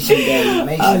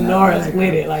 Mason. Nora's like,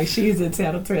 with it. Like, she's a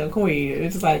tattletale queen.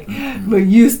 It's like, but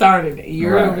you started it.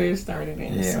 You're right. over here started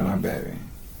it. Yeah, so. My baby.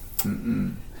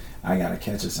 I gotta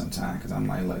catch her sometime because I'm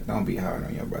like, look, don't be hard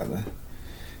on your brother.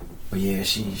 But yeah,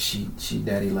 she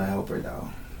daddy la helper though.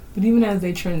 But even as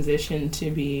they transition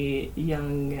to be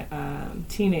young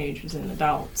teenagers and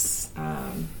adults,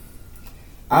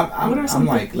 I'm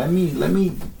like, let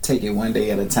me take it one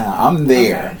day at a time. I'm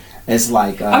there. Okay. It's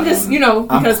like I'm just, you know,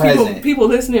 because people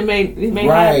listening may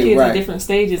have kids at different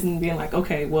stages and being like,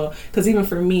 okay, well, because even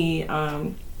for me,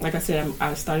 like I said,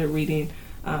 I started reading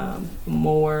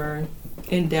more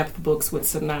in-depth books with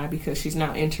Sanai because she's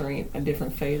now entering a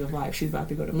different phase of life. She's about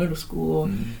to go to middle school.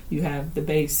 You have the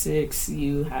basics.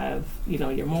 You have, you know,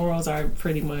 your morals are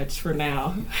pretty much for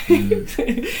now,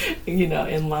 you know,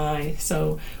 in line.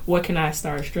 So what can I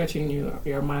start stretching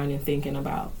your mind and thinking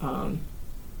about? And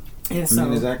so, I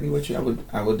mean, exactly what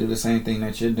I would do the same thing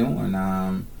that you're doing.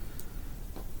 I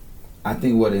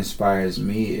think what inspires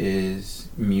me is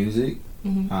music,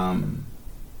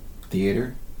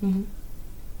 theater.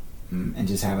 And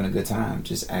just having a good time,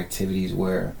 just activities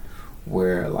where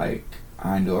like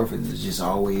our endorphins is just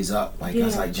always up, like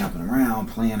us like jumping around,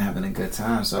 playing, having a good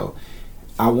time. So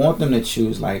I want them to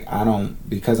choose, like,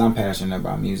 because I'm passionate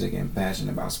about music and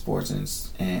passionate about sports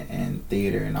and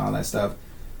theater and all that stuff.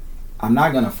 I'm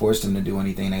not gonna force them to do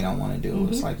anything they don't want to do.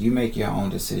 It's like you make your own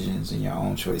decisions and your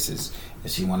own choices.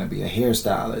 If you want to be a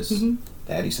hairstylist,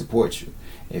 daddy supports you.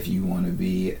 If you want to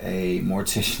be a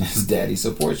mortician, daddy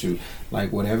supports you.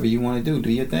 Like, whatever you want to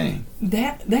do your thing.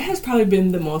 That has probably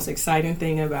been the most exciting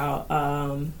thing about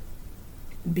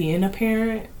being a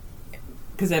parent.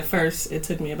 Because at first, it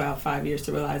took me about 5 years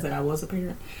to realize that I was a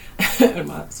parent. And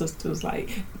my sister was like,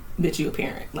 bitch, you a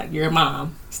parent. Like, you're a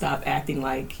mom. Stop acting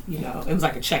like, you know, it was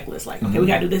like a checklist. Like, okay, we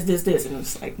got to do this. And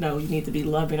it's like, no, you need to be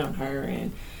loving on her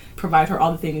and provide her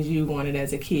all the things you wanted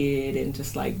as a kid and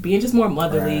just like being just more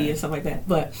motherly and stuff like that.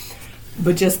 But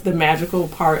just the magical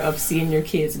part of seeing your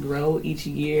kids grow each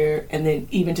year and then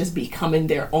even just becoming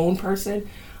their own person.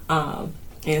 And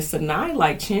Sanai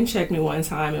like chin checked me one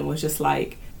time and was just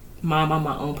like, Mom, I'm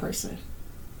my own person.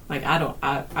 Like I don't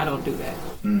do that.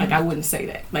 Like I wouldn't say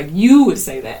that. Like you would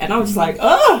say that. And I was like,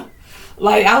 ugh.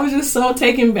 Like, I was just so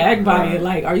taken back by it.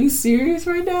 Like, are you serious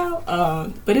right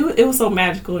now? But it was so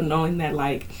magical knowing that,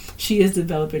 like, she is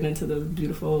developing into the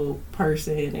beautiful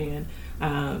person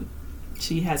and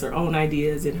she has her own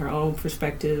ideas and her own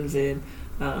perspectives and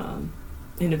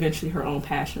eventually her own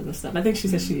passions and stuff. I think she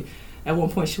said at one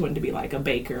point she wanted to be, like, a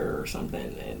baker or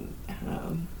something.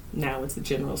 And now it's a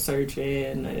general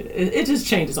surgeon. It just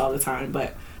changes all the time.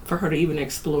 But for her to even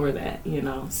explore that, you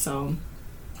know, so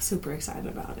super excited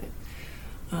about it.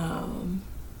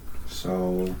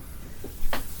 So,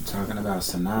 talking about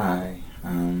Sanai,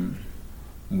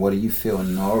 what do you feel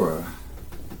Nora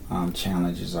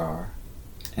challenges are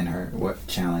in her? What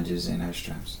challenges in her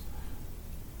strengths?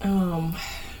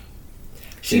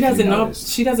 She doesn't know.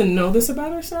 She doesn't know this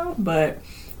about herself, but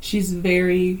she's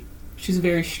very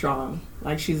strong.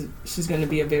 Like she's going to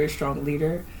be a very strong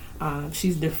leader.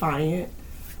 She's defiant.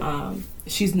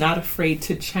 she's not afraid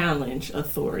to challenge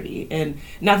authority. And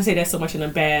not to say that so much in a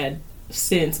bad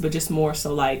sense, but just more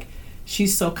so like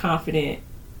she's so confident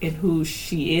in who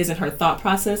she is and her thought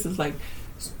process is like,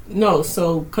 no,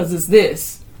 so because it's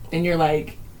this. And you're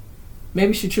like,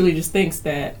 maybe she truly just thinks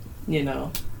that, you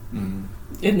know,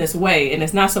 in this way. And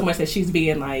it's not so much that she's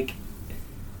being like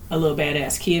a little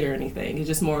badass kid or anything. It's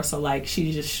just more so like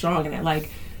she's just strong in that.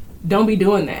 Like, don't be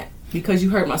doing that because you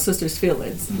hurt my sister's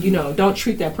feelings. You know, don't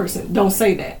treat that person. Don't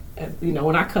say that. You know,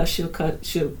 when I cuss,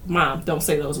 she'll, Mom, don't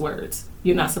say those words.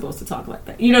 You're not supposed to talk like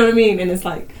that. You know what I mean? And it's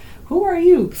like, who are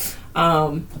you?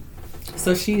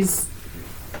 So she's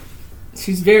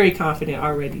very confident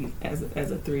already as a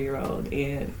 3-year-old,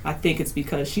 and I think it's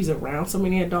because she's around so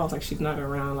many adults. Like, she's not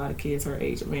around a lot of kids her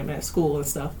age, maybe at school and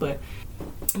stuff. But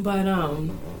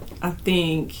I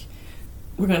think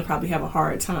we're gonna probably have a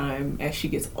hard time as she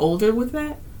gets older with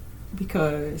that,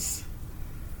 because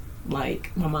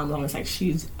like my mom's always like,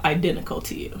 she's identical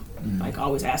to you, like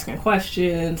always asking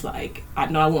questions. Like, I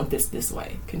know I want this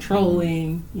way,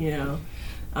 controlling, you know.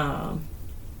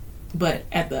 But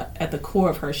at the core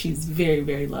of her, she's very,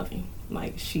 very loving.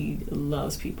 Like, she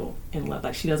loves people and love.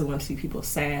 Like, she doesn't want to see people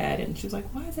sad. And she's like,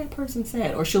 why is that person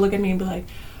sad? Or she'll look at me and be like,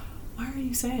 why are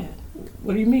you sad?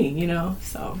 What do you mean? You know?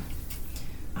 So,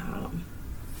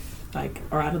 like,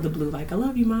 or out of the blue, like, I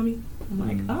love you, Mommy. I'm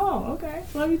like, oh, okay.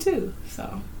 Love you too.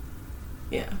 So,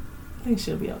 yeah. I think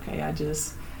she'll be okay.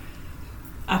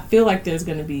 I feel like there's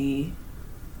going to be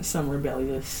some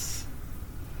rebellious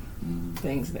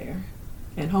things there.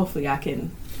 And hopefully I can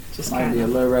just might be a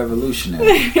little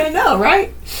revolutionary. I know,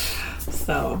 right?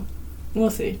 So we'll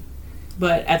see.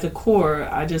 But at the core,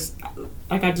 I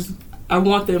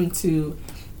want them to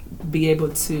be able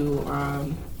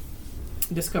to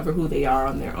discover who they are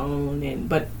on their own,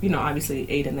 but you know, obviously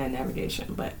aid in that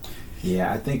navigation. But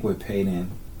yeah, I think with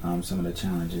Peyton, some of the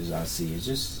challenges I see is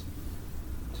just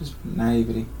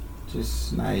naivety,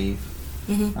 just naive.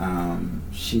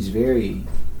 She's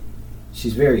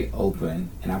very open,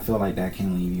 and I feel like that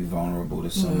can leave you vulnerable to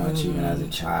so much, even as a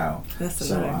child. That's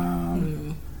so,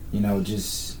 you know,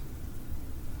 just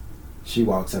she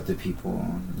walks up to people,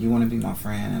 you want to be my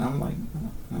friend? And I'm like,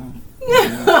 no.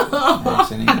 I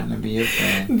actually want to be your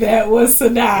friend. That was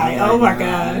Sinai. Like, oh my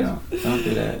God. Don't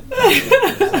do that.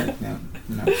 It's like, no.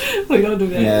 We don't do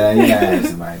that. Yeah, you gotta have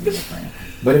somebody to be your friend.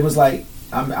 But it was like,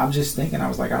 I'm just thinking, I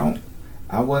was like, I don't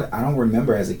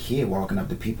remember as a kid walking up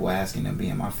to people asking them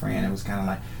being my friend. It was kind of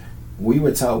like, we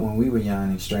were taught when we were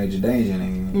young, stranger danger.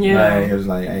 Right? It was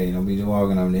like, hey, don't be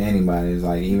walking up to anybody. It's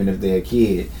like, even if they're a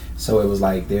kid. So it was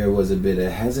like there was a bit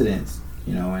of hesitance,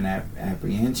 you know, and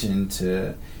apprehension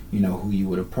to, you know, who you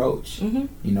would approach. You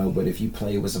know, but if you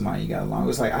play with somebody you got along, it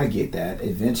was like, I get that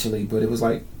eventually, but it was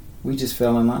like, we just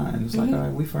fell in line. It's like, all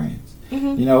right, we friends.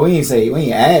 You know, we ain't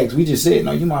ask. We just said,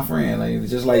 no, you my friend. Like,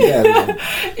 just like that. Like,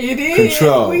 it is.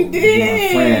 Control. We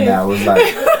did. You my friend now. It was like,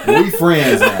 we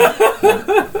friends now.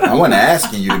 I wasn't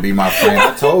asking you to be my friend.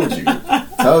 I told you,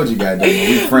 goddamn,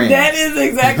 we friends. That is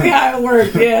exactly how it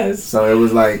worked. Yes. So it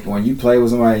was like when you play with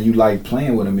somebody and you like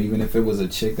playing with them, even if it was a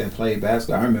chick that played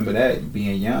basketball. I remember that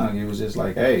being young. It was just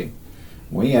like, hey,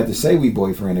 we ain't have to say we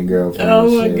boyfriend and girlfriend.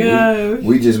 Oh my gosh.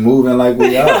 We just moving like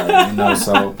we are, you know.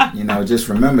 So, you know, just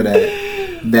remember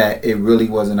that it really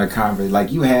wasn't a conversation.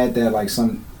 Like, you had that, like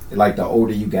the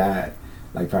older you got,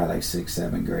 like probably like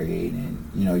 6th, 7th grade,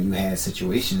 and you know, you had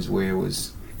situations where it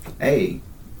was, hey,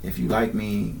 if you like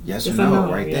me, yes or no,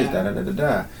 right? This, da da da da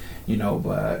da, you know.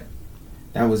 But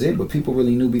that was it. But people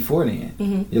really knew before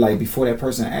then. You're like, before that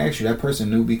person asked you, that person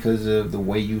knew because of the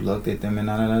way you looked at them and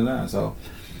da da da da. So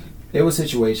there were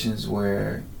situations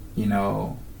where, you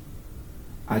know,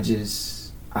 I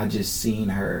just seen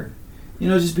her, you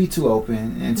know, just be too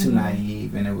open and too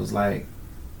naive, and it was like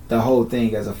the whole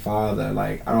thing as a father,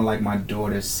 like, I don't like my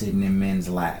daughter sitting in men's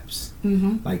laps.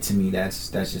 Like, to me, that's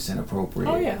just inappropriate.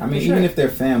 Oh yeah, I mean, even if they're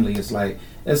family, it's like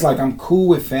I'm cool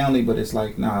with family, but it's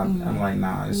like, nah, I'm like,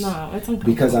 nah, it's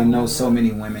because I know so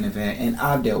many women have had, and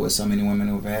I've dealt with so many women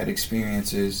who've had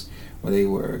experiences where they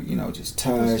were, you know, just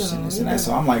touched and this and that.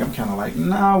 So I'm kind of like,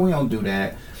 nah, we don't do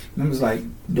that. And it was like,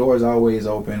 doors always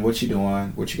open. What you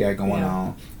doing? What you got going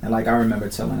on? And like, I remember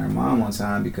telling her mom one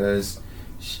time, because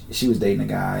she was dating a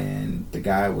guy, and the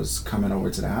guy was coming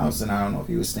over to the house, and I don't know if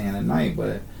he was staying at night,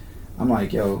 but I'm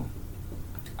like, yo,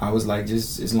 I was like,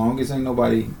 just as long as ain't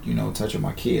nobody, you know, touching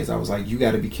my kids, I was like, you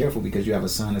got to be careful, because you have a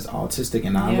son that's autistic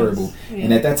and nonverbal.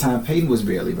 And at that time, Peyton was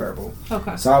barely verbal.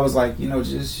 So I was like, you know,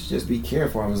 just be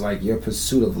careful. I was like, your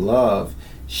pursuit of love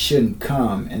shouldn't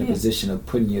come in a position of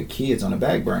putting your kids on the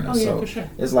back burner. So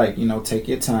it's like, you know, take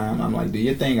your time. I'm like, do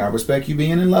your thing. I respect you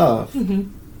being in love.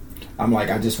 I'm like,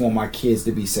 I just want my kids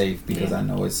to be safe because I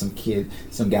know it's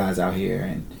some guys out here,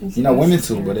 and It's women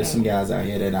too, but there's everything. some guys out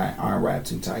here that aren't wrapped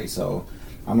too tight. So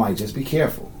I'm like, just be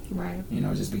careful. Right.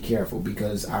 Just be careful,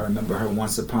 because I remember her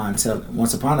once upon a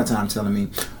time telling me,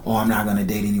 "Oh, I'm not gonna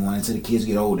date anyone until the kids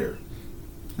get older."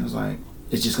 I was like,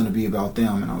 "It's just gonna be about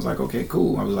them," and I was like, "Okay,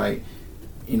 cool." I was like,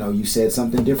 you said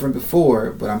something different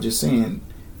before, but I'm just saying,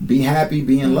 be happy,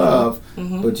 be in love,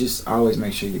 but just always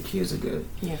make sure your kids are good.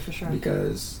 Yeah, for sure.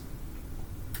 Because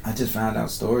I just found out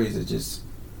stories that just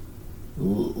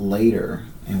later,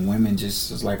 and women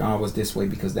just was like, "Oh, I was this way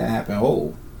because that happened."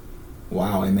 Oh,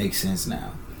 wow, it makes sense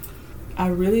now. I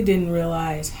really didn't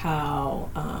realize how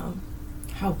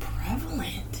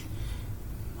prevalent.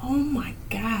 Oh my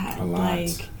God! A lot.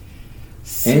 Like,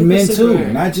 And men too, super.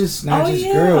 not just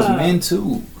yeah. girls, men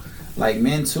too. Like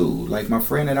men too. Like my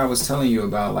friend that I was telling you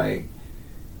about, like,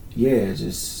 yeah,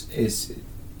 just it's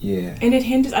yeah. And it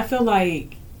hinders. I feel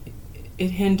like it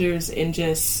hinders in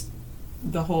just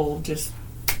the whole just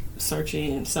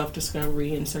searching and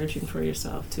self-discovery and searching for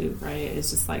yourself too, right?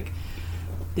 It's just like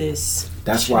this.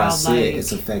 That's why I said childlike-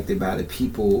 it's affected by the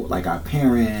people, like our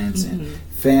parents and Mhm.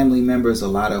 family members. A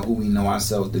lot of who we know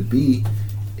ourselves to be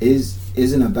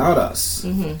isn't about us.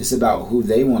 Mhm. It's about who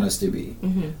they want us to be.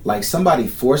 Mhm. Like somebody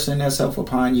forcing themselves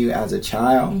upon you as a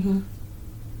child, Mhm.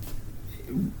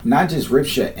 not just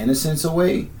rips your innocence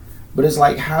away, but it's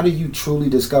like, how do you truly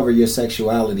discover your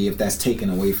sexuality if that's taken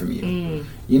away from you?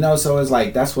 Mm. So it's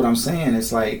like, that's what I'm saying.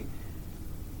 It's like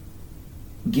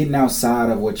getting outside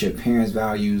of what your parents'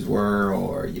 values were,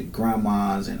 or your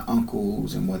grandmas and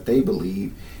uncles and what they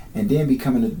believe, and then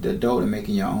becoming an adult and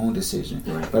making your own decision.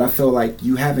 Right. But I feel like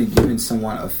you haven't given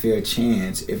someone a fair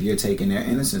chance if you're taking their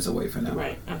innocence away from them.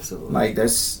 Right. Absolutely. Like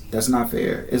that's not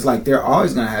fair. It's like they're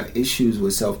always gonna have issues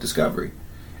with self-discovery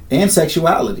and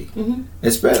sexuality, Mhm.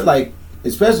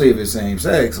 especially if it's same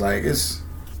sex. Like it's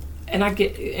And I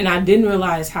didn't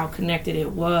realize how connected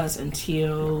it was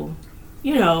until,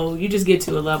 you just get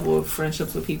to a level of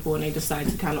friendships with people and they decide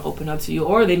to kind of open up to you,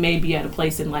 or they may be at a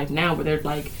place in life now where they're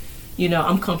like,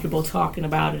 I'm comfortable talking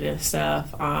about it and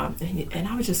stuff. And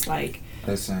I was just like,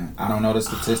 listen. I don't know the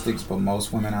statistics, but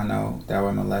most women I know that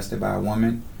were molested by a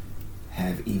woman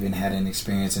have even had an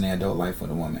experience in their adult life with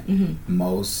a woman.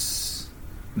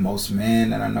 Most men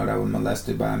that I know that were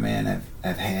molested by a man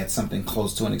have had something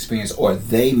close to an experience, or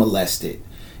they molested,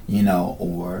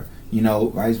 or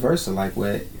vice versa. Like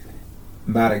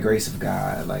by the grace of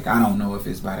God, like I don't know if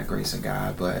it's by the grace of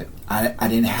God, but I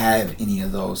didn't have any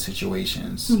of those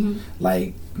situations,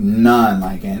 like none.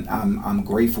 Like, and I'm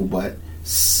grateful, but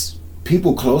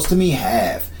people close to me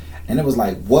have, and it was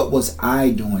like, what was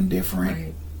I doing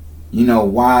different?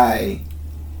 right.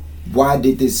 Why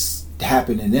did this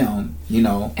happen to them? And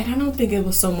I don't think it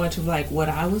was so much of like what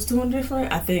I was doing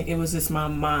different. I think it was just my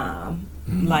mom.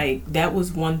 Like, that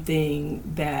was one thing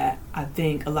that I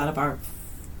think a lot of our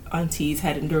aunties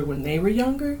had endured when they were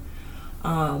younger.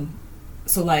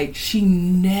 So like, she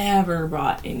never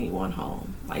brought anyone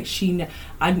home. Like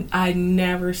I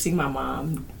never see my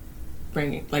mom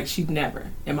bring it. Like, she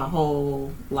never in my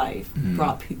whole life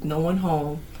brought no one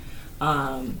home.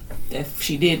 If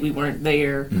she did, we weren't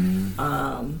there.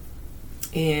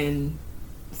 And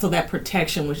so that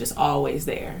protection was just always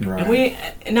there. Right.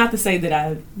 And not to say that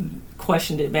I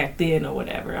questioned it back then or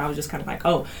whatever. I was just kind of like,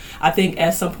 I think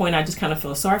at some point I just kind of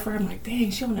felt sorry for her. I'm like,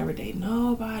 dang, she'll never date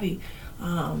nobody.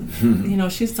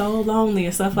 She's so lonely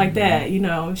and stuff like that.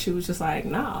 She was just like,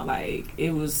 no, like,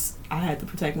 it was, I had to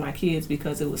protect my kids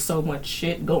because it was so much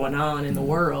shit going on in the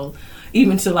world,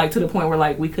 even to the point where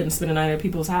like we couldn't spend the night at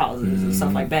people's houses and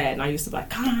stuff like that. And I used to be like,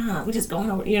 come on, we're just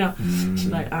going over, She's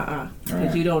like,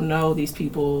 because you don't know these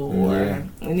people,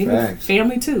 and even Facts.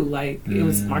 family too. Like, it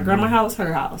was my grandma's house,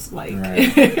 her house, like,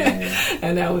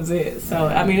 and that was it. So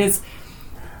I mean,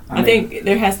 I think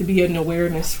there has to be an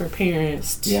awareness for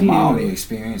parents to. Yeah, my only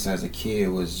experience as a kid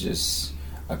was just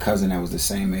a cousin that was the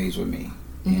same age with me,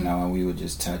 and we would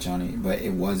just touch on it, but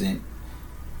it wasn't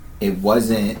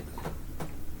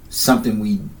something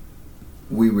we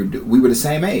were the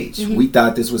same age. We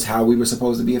thought this was how we were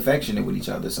supposed to be affectionate with each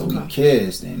other, so we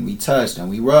kissed and we touched and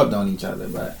we rubbed on each other.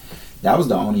 But that was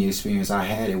the only experience I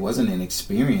had. It wasn't an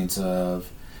experience of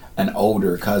an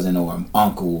older cousin or an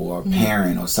uncle or a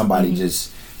parent or somebody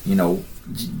just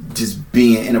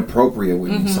being inappropriate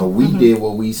with me. So we did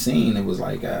what we seen. It was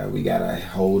like we got a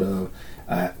hold of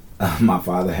my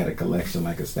father had a collection,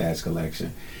 like a stash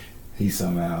collection. He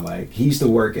somehow, he used to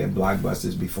work at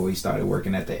Blockbusters before he started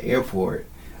working at the airport.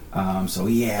 So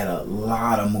he had a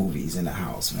lot of movies in the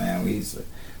house, man. We used to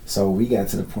So we got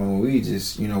to the point where we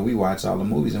just, we watch all the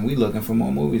movies and we looking for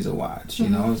more movies to watch. You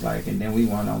know, it's like, and then we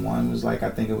went on one. It was like, I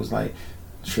think it was like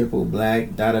triple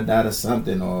black da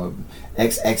something or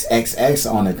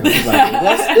XXXX on it. Cause it's like,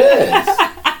 what's this?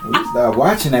 We started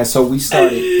watching that, so we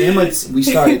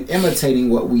started imitating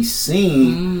what we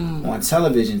seen on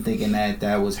television, thinking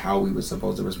that was how we were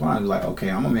supposed to respond. It was like, okay,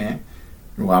 I'm a man.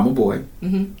 Well, I'm a boy.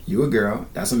 You a girl.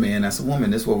 That's a man. That's a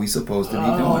woman. That's what we supposed to be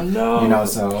doing. No.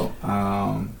 So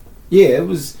yeah,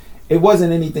 it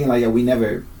wasn't anything like that. We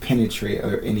never penetrate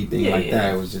or anything like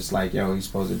that. It was just like, yo, you're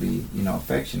supposed to be,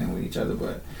 affectionate with each other.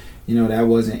 But, that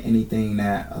wasn't anything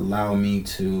that allowed me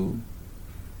to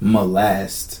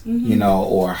molest,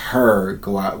 or her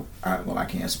go out. I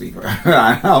can't speak for her.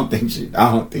 I don't think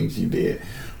she did.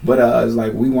 But it's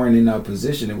like we weren't in a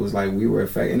position. It was like we were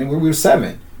affected, and we were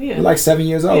 7. Yeah. We were like 7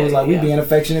 years old. It was like we being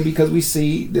affectionate because we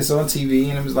see this on TV,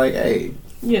 and it was like, hey,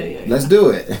 let's do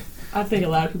it. I think a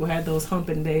lot of people had those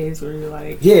humping days where you're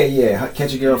like,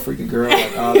 catch a girl, freak a girl,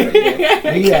 like all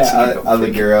that. We had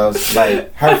other girls,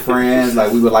 like her friends,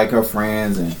 like we would like her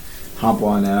friends and hump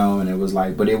on them, and it was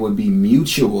like, but it would be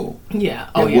mutual. Yeah.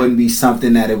 It wouldn't be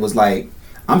something that it was like,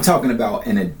 I'm talking about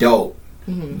an adult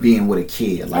being with a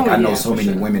kid. Like I know so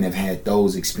many women have had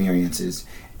those experiences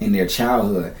in their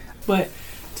childhood. But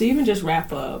to even just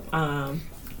wrap up,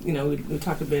 we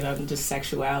talked a bit on just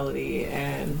sexuality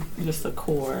and just the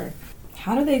core.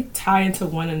 How do they tie into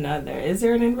one another? Is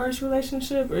there an inverse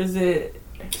relationship, or is it?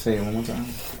 Say it one more time.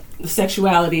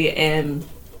 Sexuality and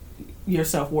your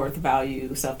self-worth,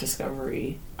 value,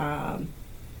 self-discovery, and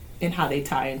how they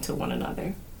tie into one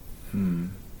another.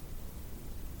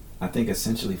 I think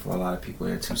essentially for a lot of people,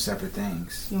 they're two separate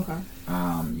things. Okay.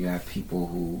 You have people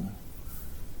who,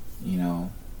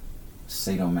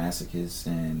 sadomasochists,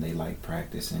 and they like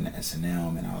practicing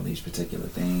S&M and all these particular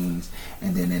things,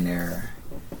 and then in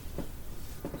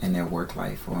their work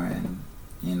life or in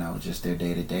just their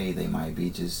day to day, they might be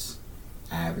just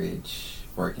average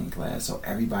working class. So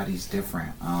everybody's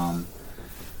different. I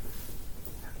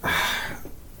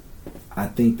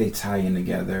think they tie in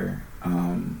together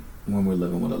when we're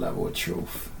living with a level of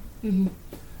truth. When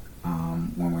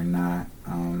we're not,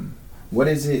 what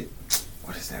is it?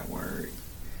 What is that word?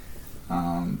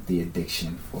 The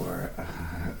addiction for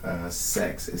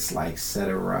sex. It's like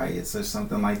seteritis or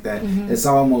something like that. It's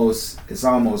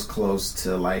almost close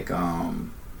to like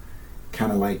kind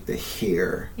of like the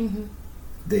hair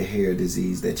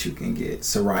disease that you can get,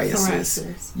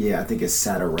 psoriasis. Yeah, I think it's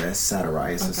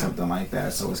psoriasis or something like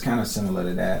that. So it's kind of similar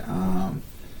to that.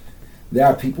 There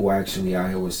are people actually out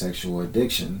here with sexual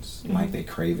addictions. Like they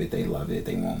crave it, they love it,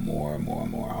 they want more and more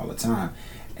and more all the time.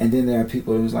 And then there are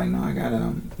people who's like, no, I got it.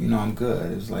 I'm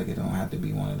good. It's like it don't have to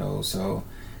be one of those. So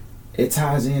it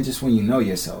ties in just when you know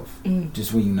yourself,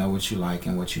 just when you know what you like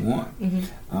and what you want.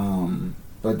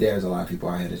 But there's a lot of people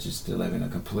out here that just live in a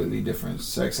completely different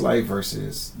sex life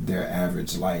versus their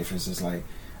average life. It's just like,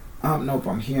 nope,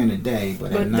 I'm here in the day,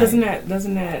 but at night.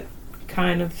 Doesn't that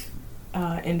kind of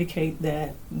indicate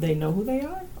that they know who they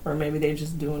are, or maybe they're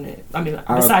just doing it? I mean,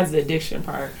 besides the addiction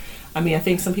part. I mean, I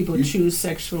think some people choose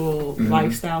sexual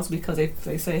lifestyles because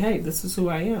they say, hey, this is who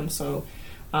I am, so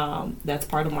that's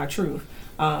part of my truth,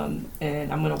 and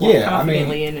I'm going to walk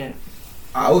confidently in it.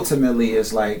 Ultimately,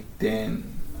 it's like, then,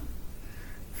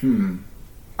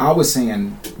 I was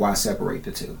saying, why separate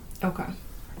the two? Okay.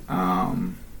 I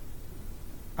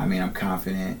mean, I'm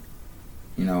confident,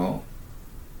 in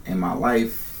my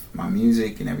life, my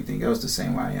music, and everything else the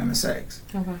same way I am in sex.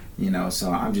 Okay. So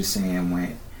I'm just saying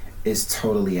when it's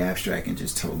totally abstract and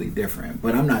just totally different.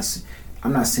 But I'm not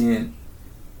saying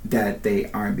that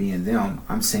they aren't being them.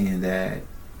 I'm saying that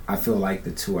I feel like the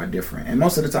two are different. And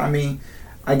most of the time, I mean,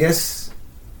 I guess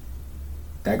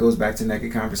that goes back to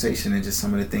naked conversation and just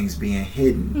some of the things being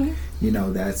hidden.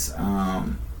 That's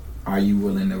are you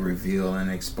willing to reveal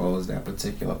and expose that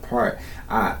particular part?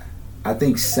 I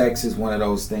think sex is one of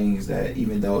those things that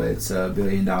even though it's a $1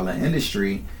 billion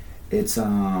industry, it's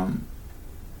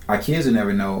our kids will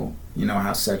never know,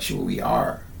 how sexual we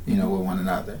are, with one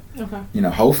another. Okay.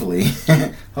 Hopefully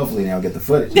they don't get the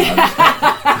footage.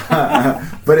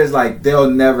 But it's like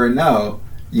they'll never know,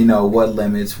 what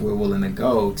limits we're willing to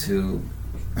go to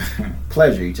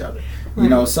pleasure each other.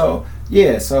 Right. So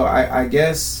I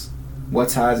guess what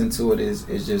ties into it is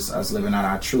just us living out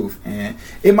our truth, and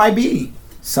it might be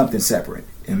something separate.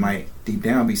 It might deep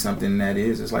down be something that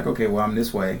it's like, okay, well, I'm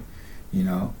this way,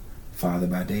 father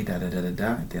by day,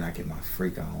 then I get my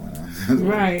freak on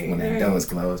when that door is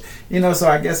closed. So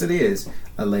I guess it is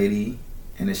a lady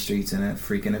in the streets and a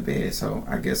freak in the bed. So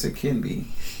I guess it can be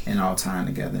and all time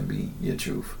together and be your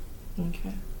truth.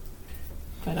 Okay.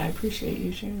 But I appreciate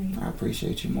you sharing. I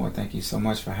appreciate you more. Thank you so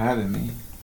much for having me.